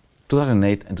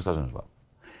 2008 and 2012,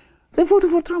 they voted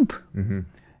for Trump. Mm-hmm.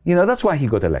 That's why he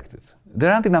got elected.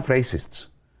 There aren't enough racists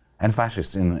and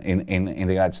fascists in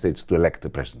the United States to elect the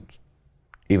president,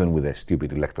 even with the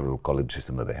stupid electoral college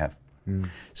system that they have. Mm.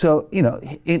 So,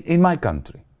 in my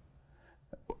country,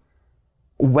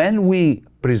 when we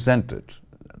presented,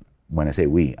 when I say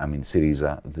we, I mean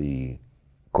Syriza, the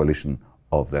coalition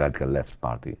of the radical left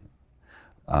party,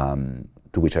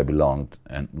 to which I belonged,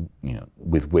 and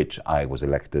with which I was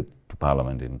elected to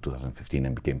parliament in 2015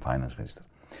 and became finance minister.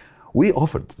 We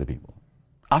offered the people,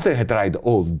 after I had tried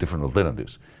all different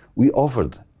alternatives, we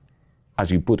offered,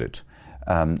 as you put it,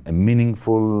 a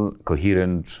meaningful,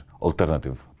 coherent,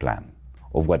 alternative plan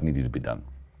of what needed to be done.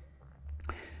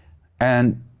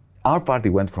 And our party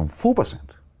went from 4%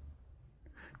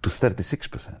 to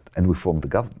 36%, and we formed the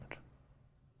government.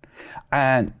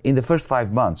 And in the first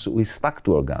 5 months, we stuck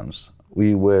to our guns.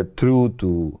 We were true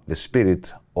to the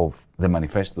spirit of the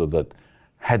manifesto that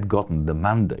had gotten the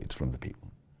mandate from the people.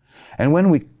 And when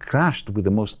we crashed with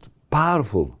the most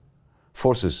powerful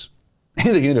forces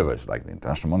in the universe, like the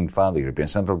International Monetary Fund, the European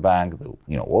Central Bank,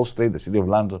 Wall Street, the City of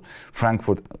London,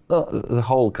 Frankfurt, the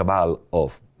whole cabal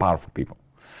of powerful people,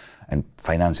 and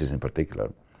finances in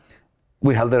particular,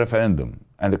 we held a referendum.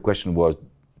 And the question was,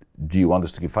 do you want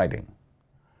us to keep fighting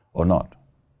or not?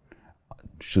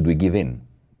 Should we give in?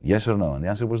 Yes or no? And the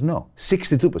answer was no.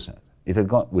 62%.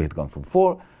 We had gone from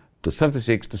 4 to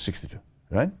 36 to 62,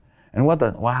 right? And what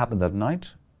happened that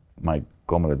night? My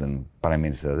comrade and prime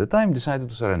minister at the time decided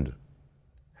to surrender,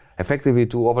 effectively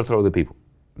to overthrow the people.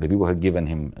 The people had given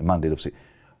him a mandate of...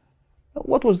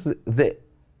 What was the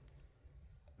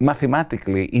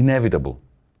mathematically inevitable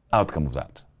outcome of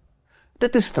that? The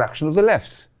destruction of the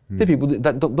left. The people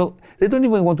they don't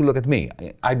even want to look at me.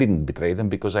 I didn't betray them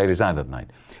because I resigned that night.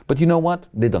 But you know what?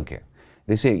 They don't care.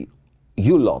 They say,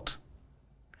 you lot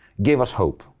gave us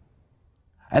hope,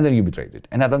 and then you betrayed it.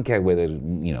 And I don't care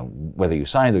whether you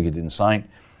signed or you didn't sign.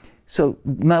 So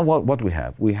now what we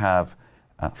have? We have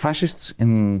fascists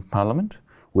in parliament.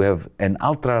 We have an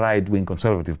ultra-right-wing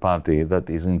conservative party that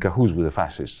is in cahoots with the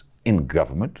fascists in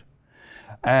government.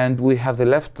 And we have the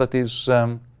left that is...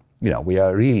 we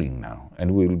are reeling now,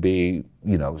 and we will be,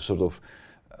 sort of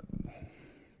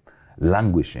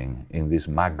languishing in this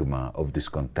magma of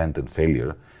discontent and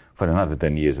failure for another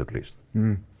 10 years at least.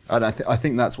 Mm. And I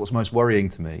think that's what's most worrying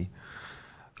to me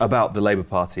about the Labour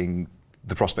Party and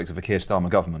the prospect of a Keir Starmer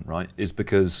government, right, is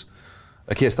because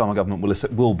a Keir Starmer government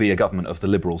will be a government of the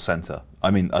Liberal centre.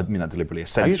 I mean that deliberately. A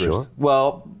centrist. Are you sure?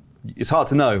 Well, it's hard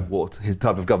to know what his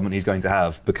type of government he's going to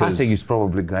have, because... I think he's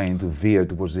probably going to veer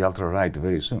towards the ultra-right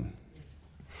very soon.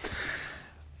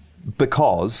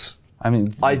 Because,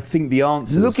 I think the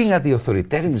answer... Looking at the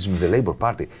authoritarianism of the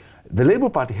Labour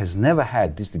Party has never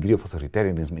had this degree of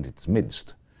authoritarianism in its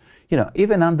midst.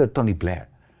 Even under Tony Blair,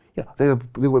 there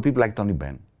were people like Tony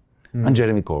Benn and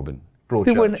Jeremy Corbyn.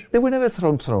 They were never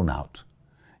thrown out.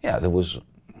 Yeah, there was,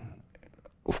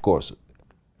 of course,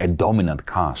 a dominant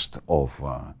cast of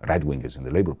right-wingers in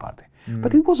the Labour Party.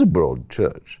 But it was a broad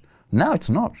church. Now it's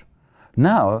not.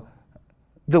 Now,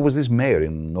 there was this mayor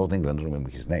in North England, I don't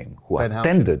remember his name, who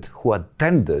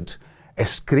attended a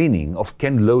screening of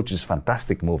Ken Loach's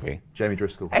fantastic movie. Jamie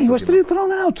Driscoll. And he was still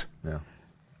thrown out. Yeah.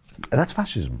 That's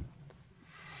fascism.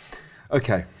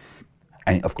 Okay.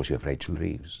 And of course you have Rachel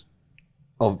Reeves.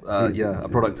 A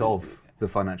product of the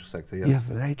financial sector, yeah. You have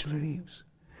Rachel Reeves,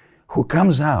 who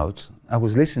comes out... I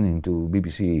was listening to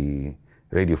BBC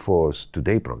Radio 4's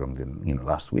Today program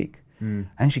last week,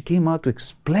 and she came out to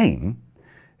explain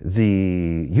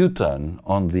the U-turn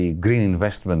on the green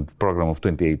investment program of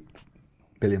 28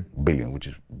 billion, which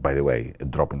is, by the way, a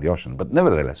drop in the ocean. But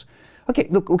nevertheless, okay,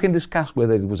 look, we can discuss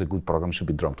whether it was a good program, should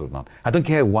be dropped or not. I don't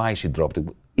care why she dropped it,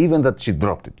 even that she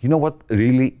dropped it. You know what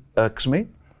really irks me?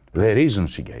 The reason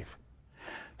she gave.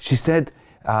 She said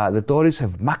the Tories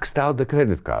have maxed out the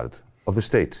credit card of the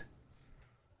state.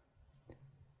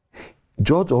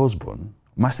 George Osborne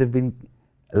must have been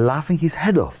laughing his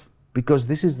head off, because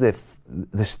this is the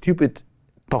stupid,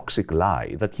 toxic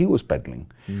lie that he was peddling,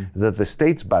 that the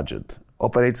state's budget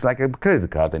operates like a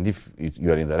credit card, and if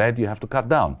you're in the red, you have to cut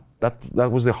down. That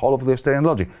was the whole of the Australian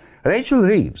logic. Rachel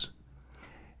Reeves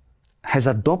has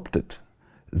adopted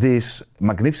this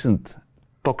magnificent,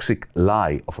 toxic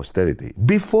lie of austerity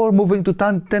before moving to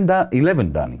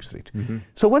 11 Downing Street.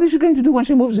 So what is she going to do when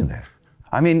she moves in there?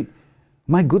 I mean,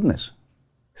 My goodness,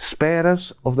 spare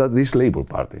us of this Labour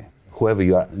Party, whoever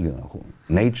you are,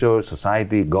 nature,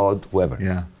 society, God, whoever.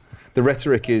 Yeah. The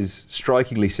rhetoric is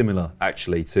strikingly similar,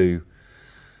 actually, to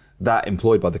that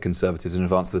employed by the Conservatives in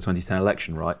advance of the 2010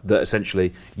 election, right? That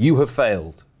essentially, you have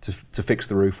failed to fix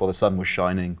the roof while the sun was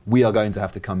shining. We are going to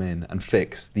have to come in and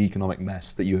fix the economic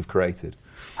mess that you have created.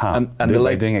 And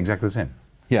they're doing exactly the same.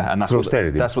 Yeah, and that's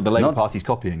what the Labour Party's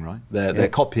copying, right? They're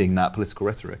copying that political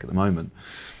rhetoric at the moment.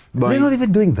 They're not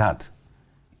even doing that.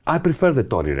 I prefer the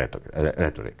Tory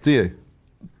rhetoric. Do you?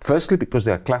 Firstly, because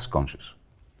they are class conscious.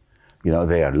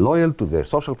 They are loyal to their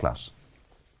social class.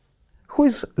 Who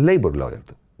is Labour loyal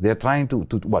to? They are trying to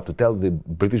tell the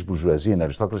British bourgeoisie and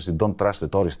aristocracy, don't trust the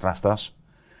Tories, trust us.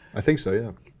 I think so,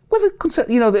 yeah. Well,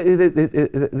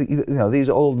 these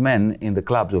old men in the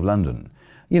clubs of London,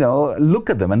 look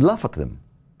at them and laugh at them.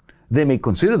 They may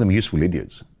consider them useful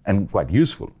idiots and quite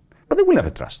useful, but they will never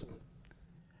trust them.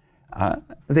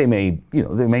 They may,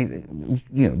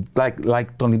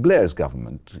 like Tony Blair's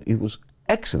government, it was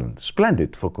excellent,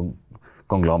 splendid for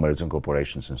conglomerates and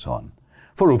corporations and so on.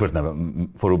 For Rupert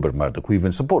Murdoch, who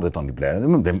even supported Tony Blair,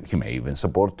 he may even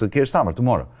support Keir Starmer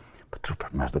tomorrow. But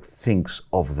Rupert Murdoch thinks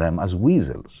of them as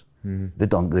weasels. They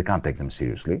can't take them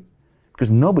seriously,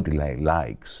 because nobody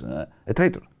likes a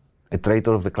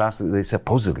traitor of the class that they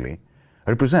supposedly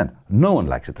represent. No one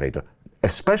likes a traitor,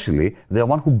 especially the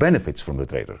one who benefits from the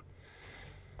traitor.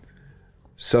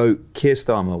 So Keir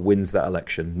Starmer wins that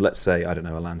election, let's say, I don't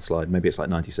know, a landslide, maybe it's like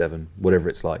 97, whatever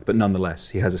it's like, but nonetheless,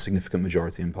 he has a significant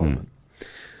majority in Parliament.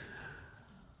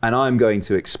 And I'm going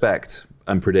to expect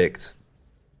and predict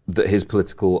that his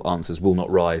political answers will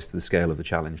not rise to the scale of the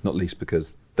challenge, not least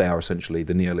because they are essentially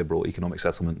the neoliberal economic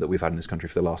settlement that we've had in this country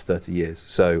for the last 30 years.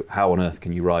 So how on earth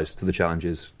can you rise to the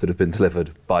challenges that have been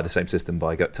delivered by the same system,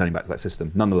 by turning back to that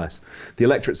system? Nonetheless, the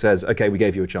electorate says, okay, we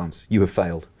gave you a chance, you have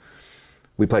failed.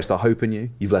 We placed our hope in you,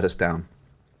 you've let us down.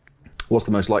 What's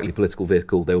the most likely political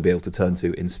vehicle they will be able to turn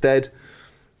to instead?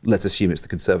 Let's assume it's the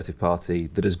Conservative Party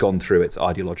that has gone through its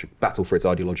battle for its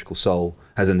ideological soul,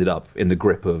 has ended up in the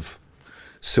grip of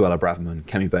Suella Braverman,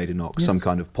 Kemi Badenoch, some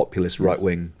kind of populist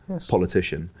right-wing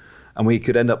politician. And we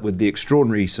could end up with the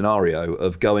extraordinary scenario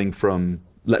of going from,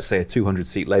 let's say, a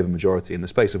 200-seat Labour majority in the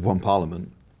space of one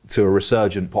parliament to a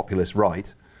resurgent populist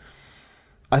right.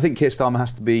 I think Keir Starmer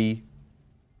has to be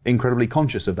incredibly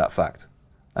conscious of that fact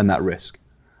and that risk.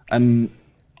 And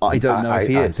I don't know if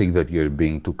he is. I think that you're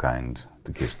being too kind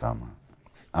to Keir Starmer.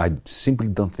 I simply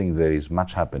don't think there is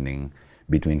much happening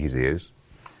between his ears,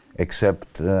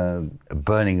 except a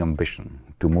burning ambition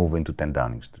to move into 10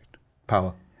 Downing Street.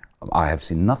 Power. I have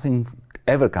seen nothing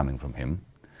ever coming from him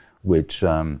which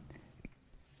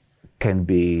can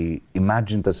be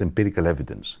imagined as empirical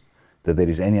evidence that there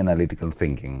is any analytical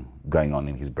thinking going on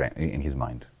in his brain, in his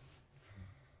mind.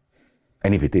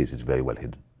 And if it is, it's very well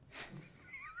hidden.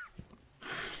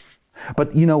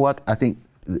 But you know what? I think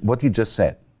what you just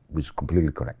said, which is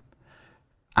completely correct,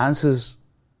 answers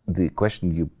the question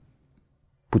you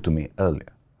put to me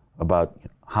earlier about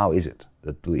how is it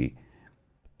that we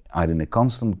are in a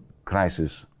constant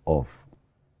crisis of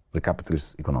the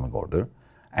capitalist economic order,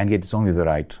 and yet it's only the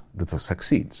right that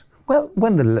succeeds. Well,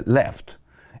 when the left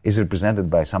is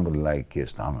represented by somebody like Keir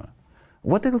Starmer,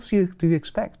 what else do you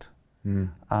expect?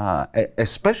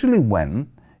 Especially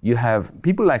when you have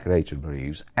people like Rachel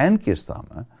Reeves and Keir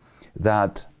Starmer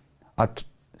that are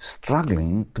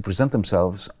struggling to present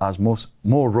themselves as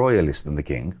more royalist than the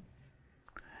king,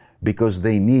 because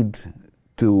they need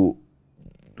to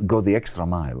go the extra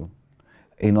mile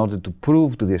in order to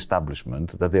prove to the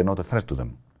establishment that they're not a threat to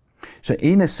them. So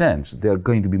in a sense, they're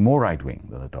going to be more right-wing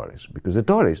than the Tories, because the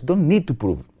Tories don't need to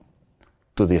prove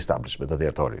to the establishment that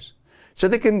they're Tories. So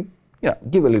they can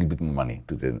give a little bit more money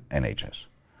to the NHS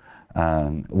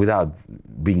without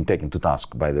being taken to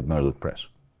task by the Murdoch press,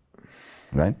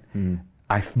 right?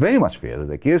 I very much fear that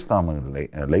the Keir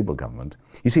Starmer Labour government,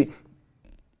 you see,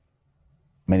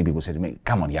 many people say to me,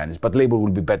 come on, Yanis, but Labour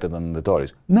will be better than the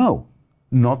Tories. No,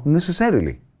 not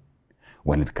necessarily.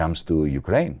 When it comes to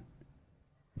Ukraine,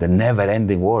 the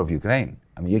never-ending war of Ukraine,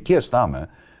 I mean, Keir Starmer,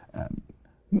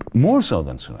 more so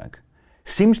than Sunak,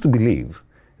 seems to believe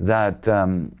that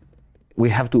we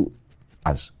have to,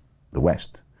 as the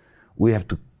West, we have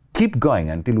to keep going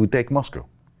until we take Moscow.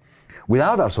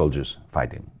 Without our soldiers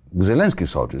fighting,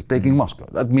 Zelensky's soldiers taking Moscow,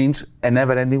 that means a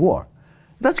never-ending war.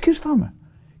 That's Keir Starmer.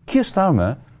 Keir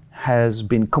Starmer has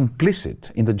been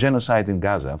complicit in the genocide in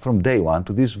Gaza from day one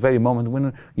to this very moment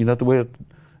when we're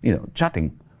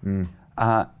chatting.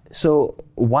 So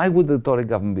why would the Tory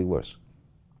government be worse?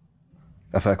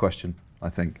 A fair question, I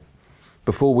think.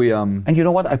 Before we And you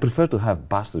know what? I prefer to have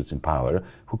bastards in power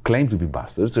who claim to be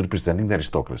bastards representing the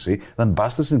aristocracy than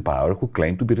bastards in power who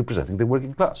claim to be representing the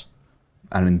working class.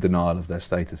 And in denial of their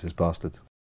status as bastards.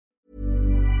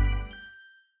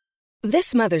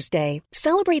 This Mother's Day,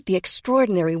 celebrate the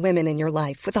extraordinary women in your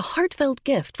life with a heartfelt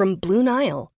gift from Blue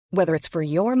Nile. Whether it's for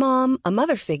your mom, a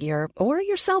mother figure, or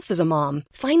yourself as a mom,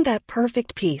 find that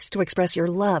perfect piece to express your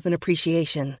love and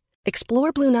appreciation.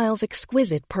 Explore Blue Nile's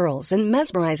exquisite pearls and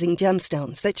mesmerizing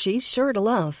gemstones that she's sure to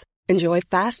love. Enjoy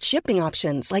fast shipping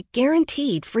options like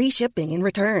guaranteed free shipping and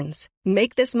returns.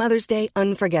 Make this Mother's Day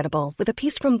unforgettable with a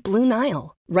piece from Blue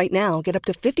Nile. Right now, get up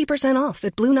to 50% off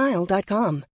at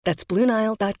BlueNile.com. That's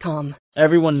BlueNile.com.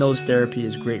 Everyone knows therapy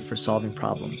is great for solving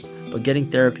problems, but getting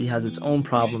therapy has its own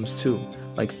problems too,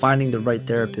 like finding the right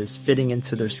therapist, fitting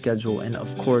into their schedule, and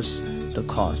of course, the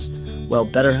cost. Well,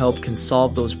 BetterHelp can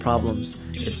solve those problems.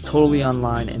 It's totally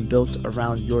online and built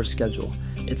around your schedule.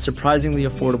 It's surprisingly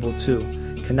affordable too.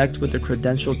 Connect with a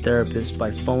credentialed therapist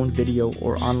by phone, video,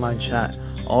 or online chat,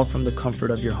 all from the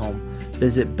comfort of your home.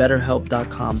 Visit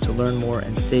BetterHelp.com to learn more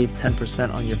and save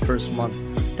 10% on your first month.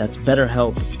 That's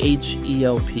BetterHelp,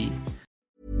 H-E-L-P.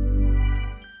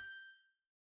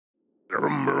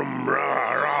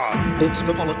 It's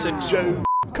the Politics Show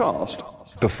cast.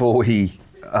 Before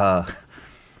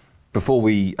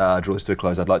we draw this to a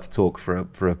close, I'd like to talk for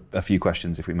a few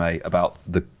questions, if we may, about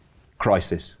the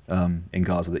crisis in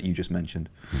Gaza that you just mentioned.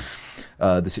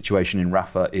 The situation in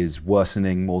Rafah is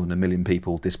worsening. More than 1 million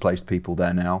people, displaced people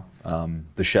there now.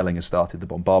 The shelling has started, the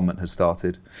bombardment has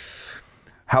started.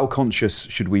 How conscious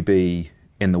should we be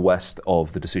in the West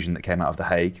of the decision that came out of The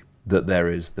Hague, that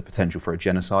there is the potential for a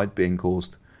genocide being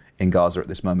caused in Gaza at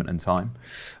this moment in time?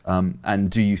 And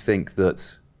do you think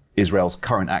that Israel's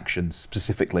current actions,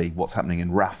 specifically what's happening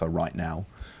in Rafah right now,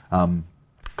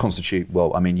 constitute,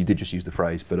 well, I mean, you did just use the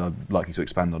phrase, but I'd like you to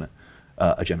expand on it,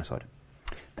 a genocide?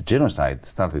 The genocide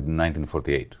started in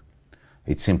 1948.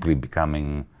 It's simply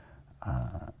becoming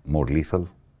more lethal,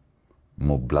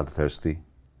 more bloodthirsty,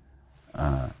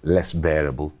 less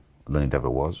bearable than it ever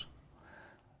was.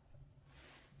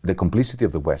 The complicity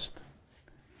of the West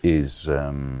is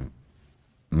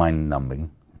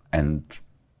mind-numbing and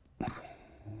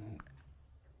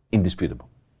indisputable.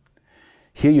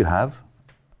 Here you have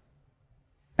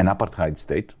an apartheid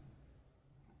state.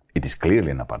 It is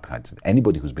clearly an apartheid state.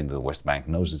 Anybody who's been to the West Bank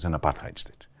knows it's an apartheid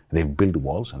state. They've built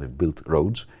walls and they've built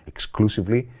roads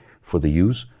exclusively for the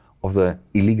use of the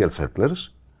illegal settlers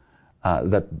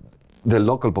that the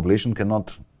local population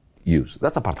cannot use.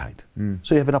 That's apartheid.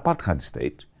 So you have an apartheid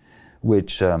state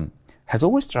which has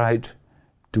always tried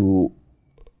to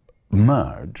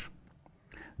merge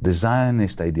the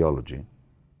Zionist ideology,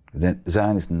 the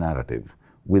Zionist narrative,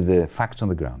 with the facts on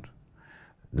the ground.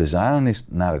 The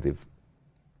Zionist narrative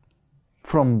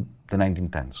from the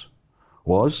 1910s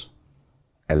was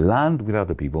a land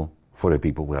without a people for a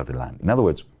people without a land. In other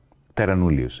words, terra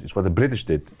nullius is what the British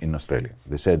did in Australia.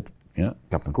 They said, you know,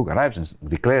 Captain Cook arrives and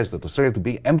declares that Australia to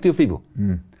be empty of people.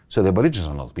 So the Aborigines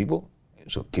are not people,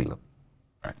 so kill them.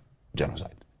 Right?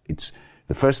 Genocide. It's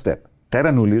the first step.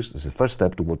 Terra nullius is the first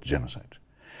step towards genocide.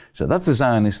 So that's the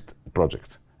Zionist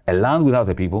project. A land without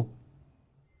a people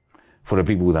for a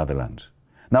people without a land.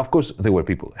 Now, of course, there were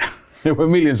people there. There were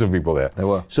millions of people there. There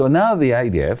were. So now the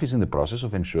IDF is in the process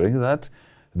of ensuring that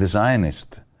the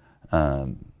Zionist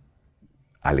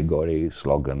allegory,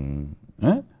 slogan,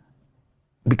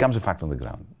 becomes a fact on the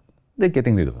ground. They're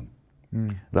getting rid of them.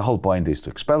 The whole point is to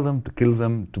expel them, to kill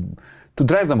them, to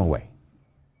drive them away.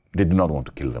 They do not want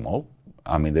to kill them all.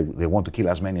 I mean, they want to kill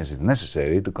as many as is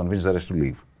necessary to convince the rest to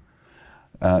leave.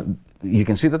 You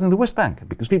can see that in the West Bank,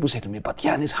 because people say to me, but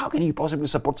Yanis, how can you possibly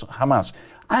support Hamas?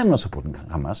 I'm not supporting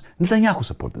Hamas. Netanyahu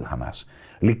supported Hamas.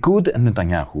 Likud and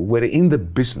Netanyahu were in the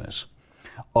business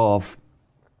of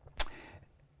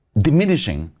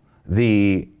diminishing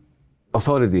the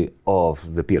authority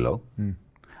of the PLO,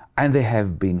 and they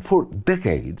have been for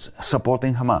decades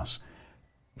supporting Hamas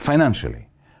financially,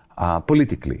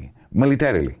 politically,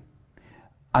 militarily,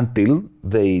 until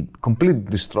they completely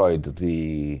destroyed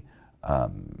the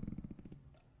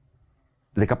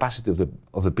capacity of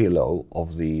the PLO,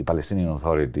 of the Palestinian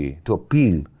Authority, to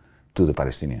appeal to the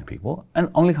Palestinian people, and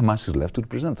only Hamas is left to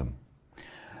represent them.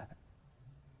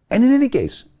 And in any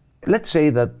case, let's say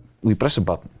that we press a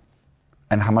button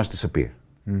and Hamas disappear.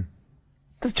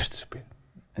 They just disappear.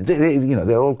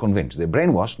 They're all convinced. They're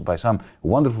brainwashed by some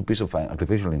wonderful piece of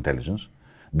artificial intelligence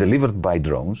delivered by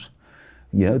drones,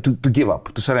 to give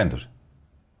up, to surrender.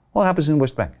 What happens in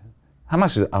West Bank?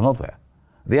 Hamas are not there.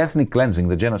 The ethnic cleansing,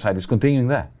 the genocide is continuing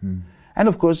there. And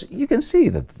of course, you can see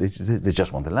that they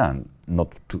just want the land,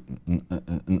 not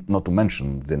to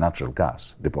mention the natural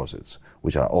gas deposits,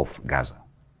 which are off Gaza.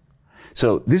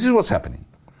 So this is what's happening.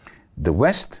 The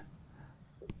West,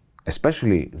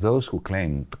 especially those who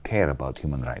claim to care about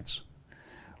human rights,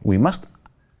 we must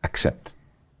accept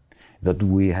that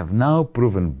we have now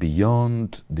proven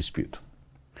beyond dispute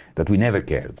that we never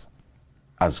cared,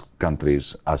 as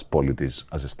countries, as polities,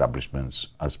 as establishments,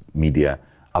 as media,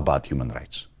 about human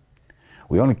rights.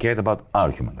 We only cared about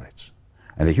our human rights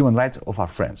and the human rights of our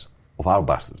friends, of our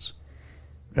bastards,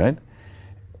 right?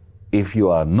 If you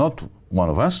are not one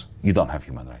of us, you don't have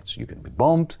human rights. You can be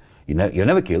bombed, you're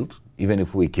never killed. Even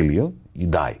if we kill you, you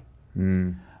die.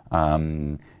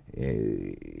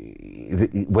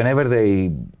 Whenever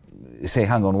they say,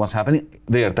 hang on, what's happening?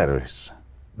 They are terrorists,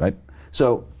 right?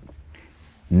 So,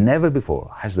 never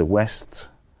before has the West's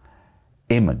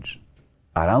image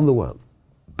around the world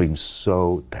been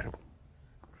so terrible.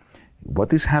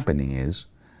 What is happening is,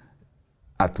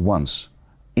 at once,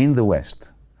 in the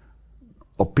West,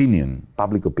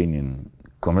 public opinion,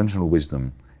 conventional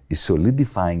wisdom is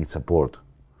solidifying its support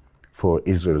for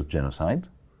Israel's genocide,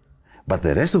 but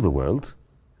the rest of the world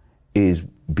is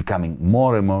becoming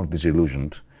more and more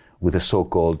disillusioned with the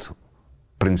so-called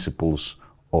principles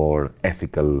or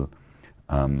ethical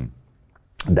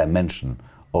dimension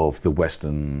of the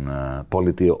Western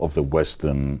polity, of the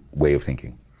Western way of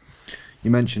thinking. You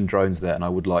mentioned drones there, and I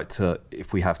would like to,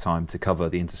 if we have time, to cover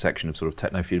the intersection of sort of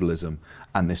techno-feudalism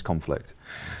and this conflict.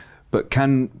 But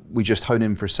can we just hone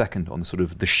in for a second on the sort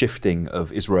of the shifting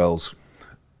of Israel's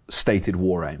stated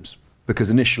war aims?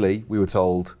 Because initially we were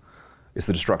told it's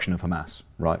the destruction of Hamas,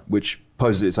 right? Which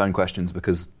poses its own questions,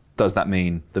 because does that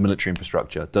mean the military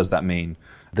infrastructure? Does that mean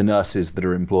the nurses that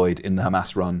are employed in the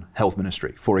Hamas-run health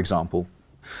ministry, for example?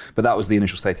 But that was the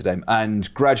initial stated aim.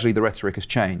 And gradually the rhetoric has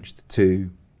changed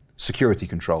to security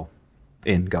control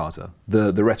in Gaza.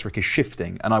 The rhetoric is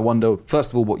shifting. And I wonder,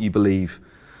 first of all, what you believe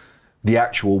the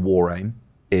actual war aim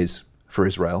is for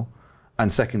Israel.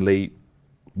 And secondly,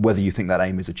 whether you think that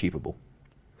aim is achievable.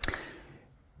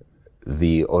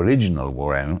 The original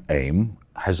war aim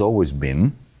has always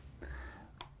been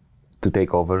to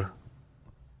take over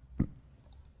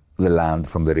the land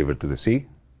from the river to the sea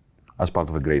as part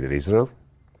of a greater Israel,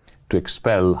 to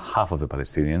expel half of the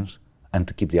Palestinians and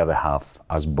to keep the other half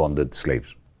as bonded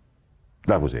slaves.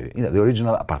 That was it. The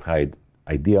original apartheid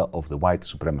idea of the white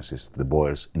supremacists, the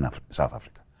Boers in South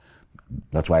Africa.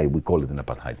 That's why we call it an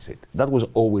apartheid state. That was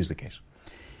always the case.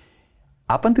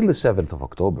 Up until the 7th of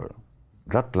October,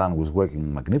 that plan was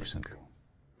working magnificently,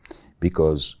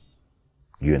 because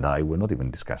you and I were not even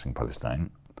discussing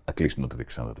Palestine, at least not to the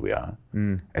extent that we are.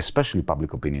 Especially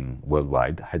public opinion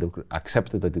worldwide had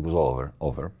accepted that it was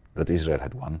over, that Israel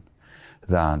had won,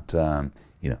 that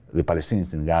the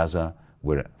Palestinians in Gaza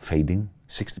were fading.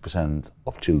 60%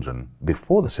 of children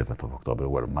before the 7th of October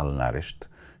were malnourished.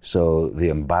 So the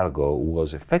embargo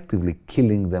was effectively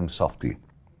killing them softly,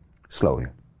 slowly.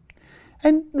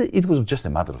 And it was just a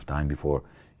matter of time before,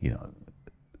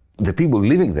 the people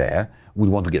living there would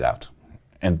want to get out.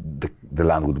 And the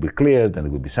land would be cleared, and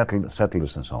there would be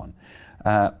settlers and so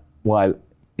on. While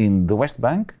in the West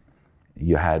Bank,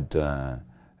 you had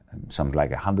something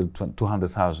like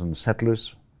 200,000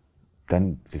 settlers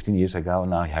 10, 15 years ago.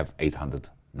 Now you have 800,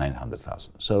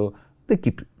 900,000. So they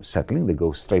keep settling. They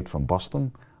go straight from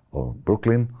Boston or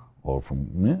Brooklyn, or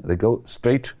they go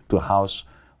straight to a house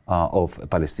of a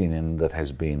Palestinian that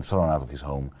has been thrown out of his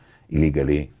home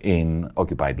illegally in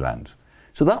occupied land.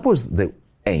 So that was the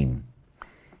aim.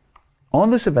 On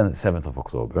the 7th of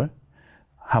October,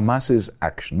 Hamas's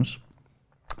actions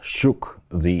shook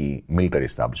the military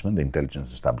establishment, the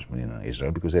intelligence establishment in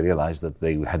Israel, because they realized that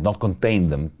they had not contained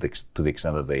them to the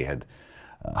extent that they had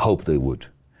hoped they would.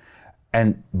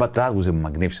 But that was a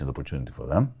magnificent opportunity for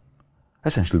them,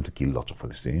 essentially to kill lots of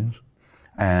Palestinians,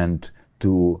 and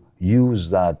to use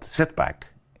that setback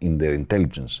in their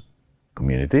intelligence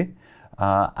community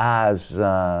as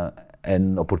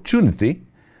an opportunity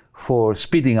for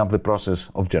speeding up the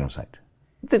process of genocide.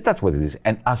 That's what it is.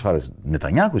 And as far as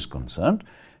Netanyahu is concerned,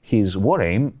 his war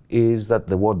aim is that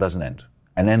the war doesn't end.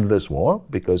 An endless war,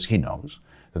 because he knows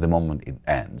that the moment it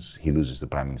ends, he loses the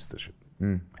prime ministership.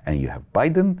 And you have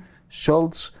Biden,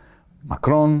 Scholz,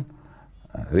 Macron,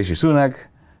 Rishi Sunak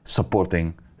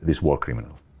supporting this war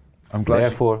criminal.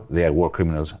 Therefore, they are war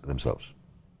criminals themselves.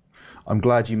 I'm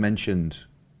glad you mentioned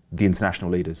the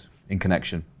international leaders in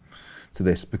connection to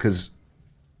this, because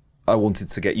I wanted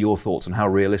to get your thoughts on how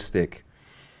realistic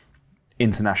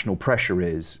international pressure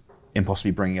is in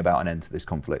possibly bringing about an end to this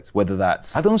conflict, whether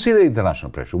that's... I don't see the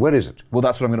international pressure. Where is it? Well,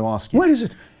 that's what I'm going to ask you. Where is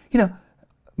it?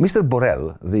 Mr.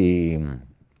 Borrell, the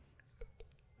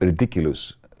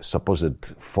ridiculous supposed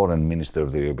foreign minister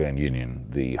of the European Union,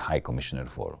 the High Commissioner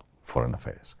for Foreign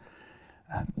Affairs,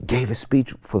 gave a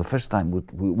speech for the first time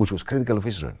which was critical of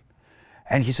Israel.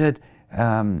 And he said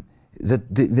that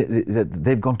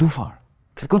they've gone too far.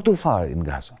 They've gone too far in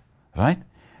Gaza, right?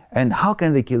 And how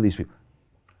can they kill these people?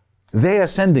 They are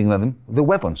sending them the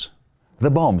weapons,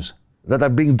 the bombs that are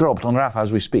being dropped on Rafah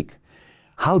as we speak.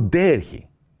 How dare he?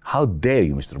 How dare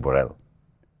you, Mr. Borrell,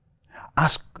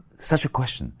 ask such a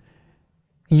question?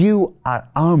 You are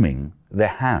arming the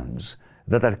hands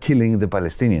that are killing the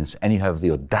Palestinians, and you have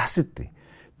the audacity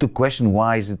to question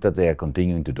why is it that they are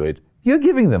continuing to do it. You're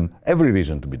giving them every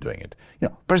reason to be doing it. You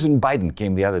know, President Biden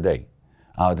came the other day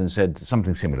out and said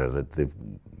something similar, that they've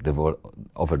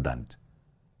overdone it.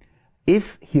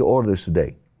 If he orders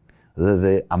today that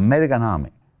the American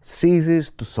army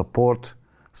ceases to support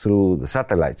through the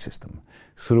satellite system,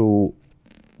 through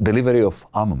delivery of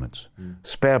armaments,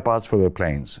 spare parts for their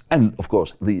planes, and of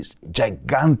course these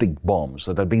gigantic bombs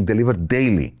that are being delivered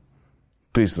daily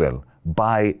to Israel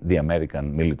by the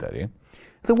American military,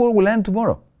 the war will end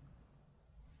tomorrow.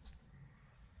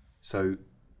 So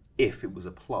if it was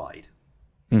applied,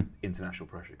 international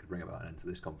pressure could bring about an end to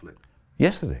this conflict?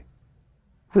 Yesterday,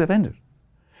 would have ended.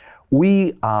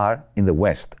 We are, in the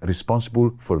West,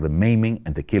 responsible for the maiming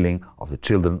and the killing of the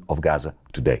children of Gaza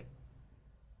today.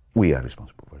 We are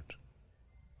responsible for it.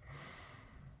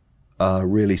 A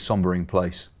really sombering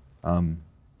place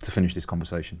to finish this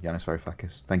conversation. Yanis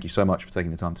Varoufakis, thank you so much for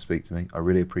taking the time to speak to me. I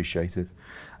really appreciate it.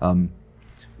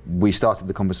 We started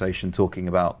the conversation talking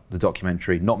about the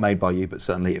documentary, not made by you, but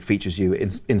certainly it features you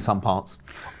in some parts.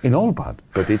 In all parts,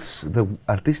 but it's the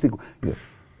artistic...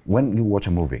 When you watch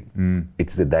a movie,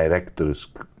 it's the director's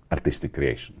artistic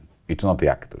creation. It's not the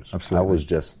actors. Absolutely. I was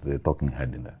just the talking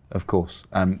head in there. Of course.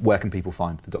 Where can people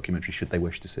find the documentary should they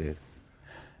wish to see it?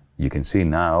 You can see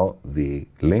now the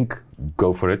link.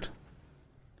 Go for it.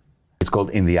 It's called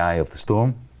In the Eye of the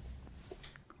Storm.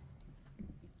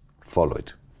 Follow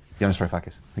it. Yanis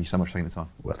Varoufakis, thank you so much for taking the time.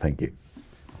 Well, thank you.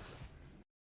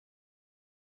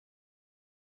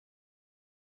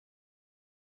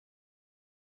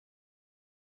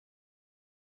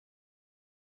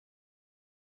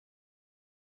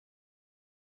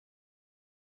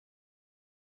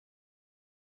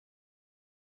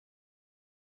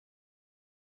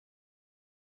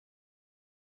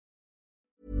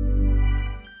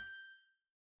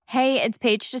 Hey, it's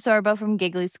Paige DeSorbo from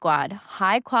Giggly Squad.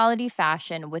 High quality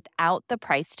fashion without the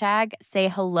price tag. Say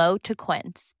hello to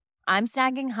Quince. I'm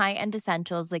snagging high-end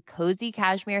essentials like cozy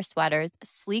cashmere sweaters,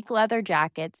 sleek leather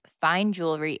jackets, fine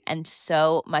jewelry, and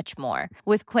so much more.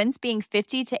 With Quince being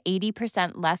 50 to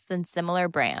 80% less than similar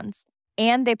brands.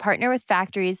 And they partner with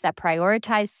factories that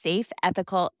prioritize safe,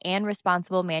 ethical, and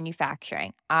responsible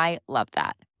manufacturing. I love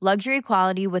that. Luxury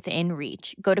quality within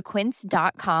reach. Go to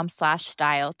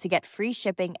quince.com/style to get free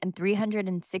shipping and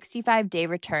 365-day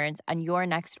returns on your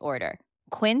next order.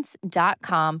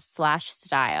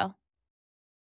 Quince.com/style.